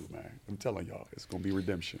great dude, man. I'm telling y'all, it's gonna be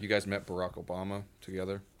redemption. You guys met Barack Obama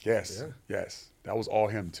together? Yes, yes. That was all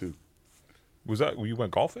him too. You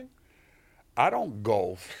went golfing? I don't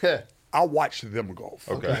golf. I watch them golf.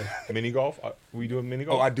 Okay. Mini golf? We doing mini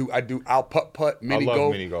golf? Oh, I do. I'll putt, mini golf. I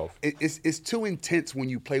love mini golf. It's too intense when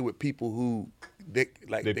you play with people who they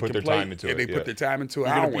put their play, time into and it. They put their time into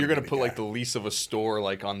it. You're gonna put like the lease of a store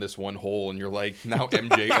like on this one hole, and you're like, now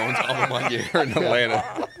MJ owns Maniere in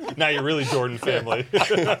Atlanta. Now you're really Jordan family.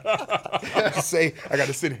 Say I got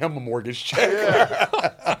to send him a mortgage check.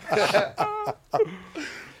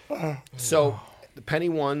 So, the Penny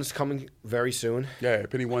One's coming very soon. Yeah,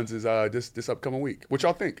 Penny Ones is this upcoming week. What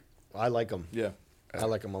y'all think? I like them. Yeah. I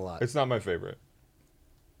like them a lot. It's not my favorite.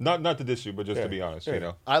 Not to diss you, but just to be honest, you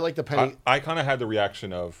know. I like the Penny. I kind of had the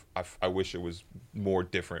reaction of I wish it was more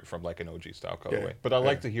different from like an OG style colorway. Yeah. But I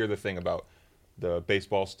like to hear the thing about the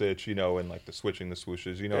baseball stitch, you know, and like the switching the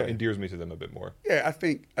swooshes, you know, endears me to them a bit more. Yeah, I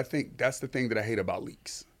think that's the thing that I hate about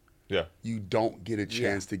leaks. Yeah. You don't get a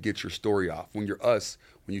chance to get your story off. When you're us,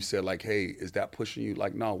 when you said like, hey, is that pushing you?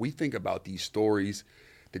 Like, no, we think about these stories,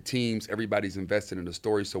 the teams, everybody's invested in the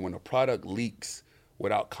story. So when a product leaks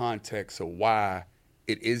without context of why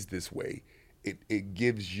it is this way, it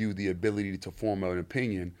gives you the ability to form an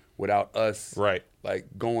opinion without us like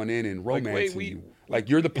going in and romancing you. Like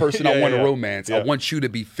you're the person I want to romance. Yeah. I want you to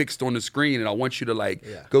be fixed on the screen, and I want you to like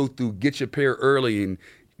go through, get your pair early and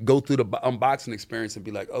go through the unboxing experience and be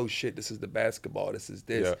like, oh shit, this is the basketball, this is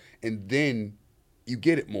this. Yeah. And then you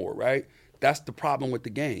get it more, right? That's the problem with the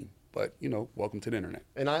game. But, you know, welcome to the internet.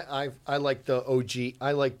 And I like the OG.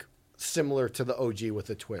 I like similar to the OG with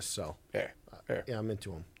a twist. So, Yeah, I'm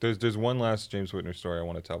into them. There's one last James Whitner story I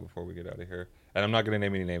want to tell before we get out of here. And I'm not going to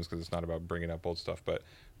name any names because it's not about bringing up old stuff. But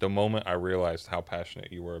the moment I realized how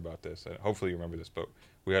passionate you were about this, and hopefully you remember this, but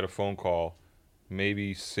we had a phone call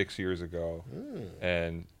maybe 6 years ago.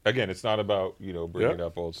 And again, it's not about, you know, bringing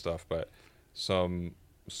up old stuff, but some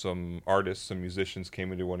artists, some musicians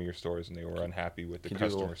came into one of your stores and they were unhappy with the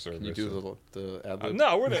customer service. Can you do the ad lib?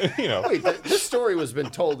 No, we're you know. Wait, this story has been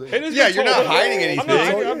told. It is Yeah, been you're told. not hiding anything.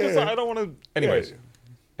 I don't want to. Anyways,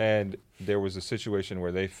 and there was a situation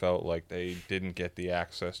where they felt like they didn't get the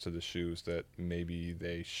access to the shoes that maybe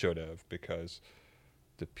they should have because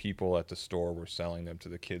the people at the store were selling them to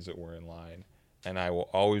the kids that were in line. And I will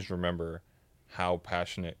always remember how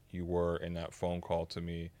passionate you were in that phone call to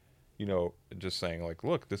me, you know, just saying like,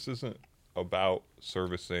 look, this isn't about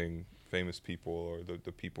servicing famous people or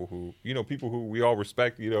the people who, you know, people who we all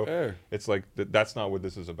respect, you know, it's like that's not what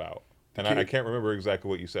this is about. And I can't remember exactly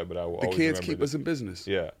what you said, but I will always remember. The kids keep us in business.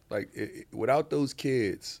 Yeah. Like without those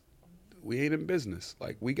kids, we ain't in business.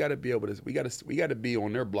 Like we got to be able to, we got to be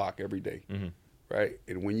on their block every day. Mm-hmm. Right,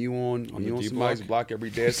 and when you on D somebody's block? block every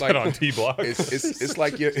day, it's like on T block. It's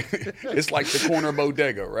like it's like the corner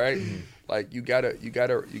bodega, right? Like you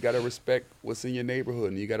gotta respect what's in your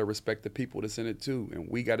neighborhood, and you gotta respect the people that's in it too. And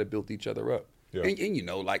we gotta build each other up. Yeah. And you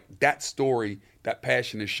know, like that story, that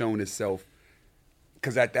passion has shown itself.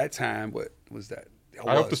 Because at that time, what was that?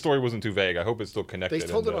 I hope the story wasn't too vague. I hope it's still connected. They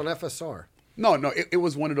told it on FSR. No, it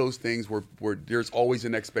was one of those things where there's always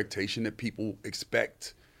an expectation that people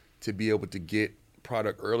expect to be able to get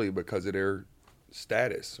product early because of their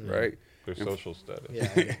status, right? Their social status.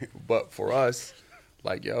 Yeah. But for us,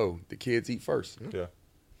 Like, yo, the kids eat first. Yeah.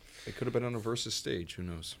 It could have been on a versus stage. Who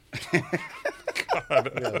knows?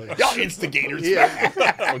 Y'all instigators. Yeah.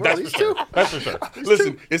 That's for sure. That's for sure.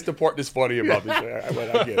 Listen, it's the part that's funny about this.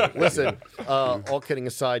 I get it. Listen, all kidding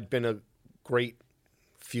aside, been a great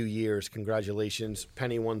few years. Congratulations.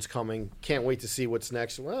 Penny one's coming. Can't wait to see what's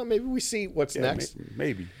next. Well, maybe we see what's next.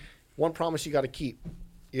 Maybe. One promise you got to keep.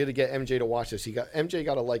 You got to get MJ to watch this. MJ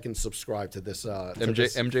got to like and subscribe to this.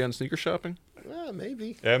 MJ on sneaker shopping?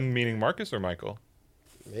 Maybe. M meaning Marcus or Michael?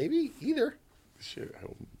 Maybe. Either. Shit,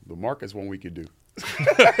 the Marcus one we could do.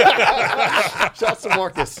 Shout out to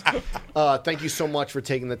Marcus. Thank you so much for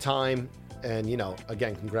taking the time. And,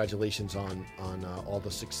 again, congratulations on all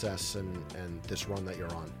the success and this run that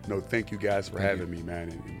you're on. No, thank you guys for having me, man.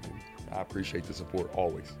 And I appreciate the support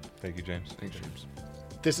always. Thank you, James. Thanks, James.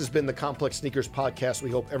 This has been the Complex Sneakers Podcast.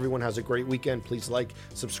 We hope everyone has a great weekend. Please like,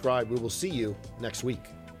 subscribe. We will see you next week.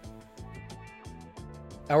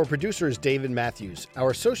 Our producer is David Matthews.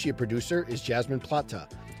 Our associate producer is Jasmine Plata.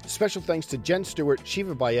 Special thanks to Jen Stewart,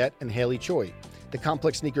 Shiva Bayet, and Haley Choi. The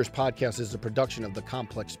Complex Sneakers Podcast is a production of the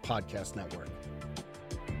Complex Podcast Network.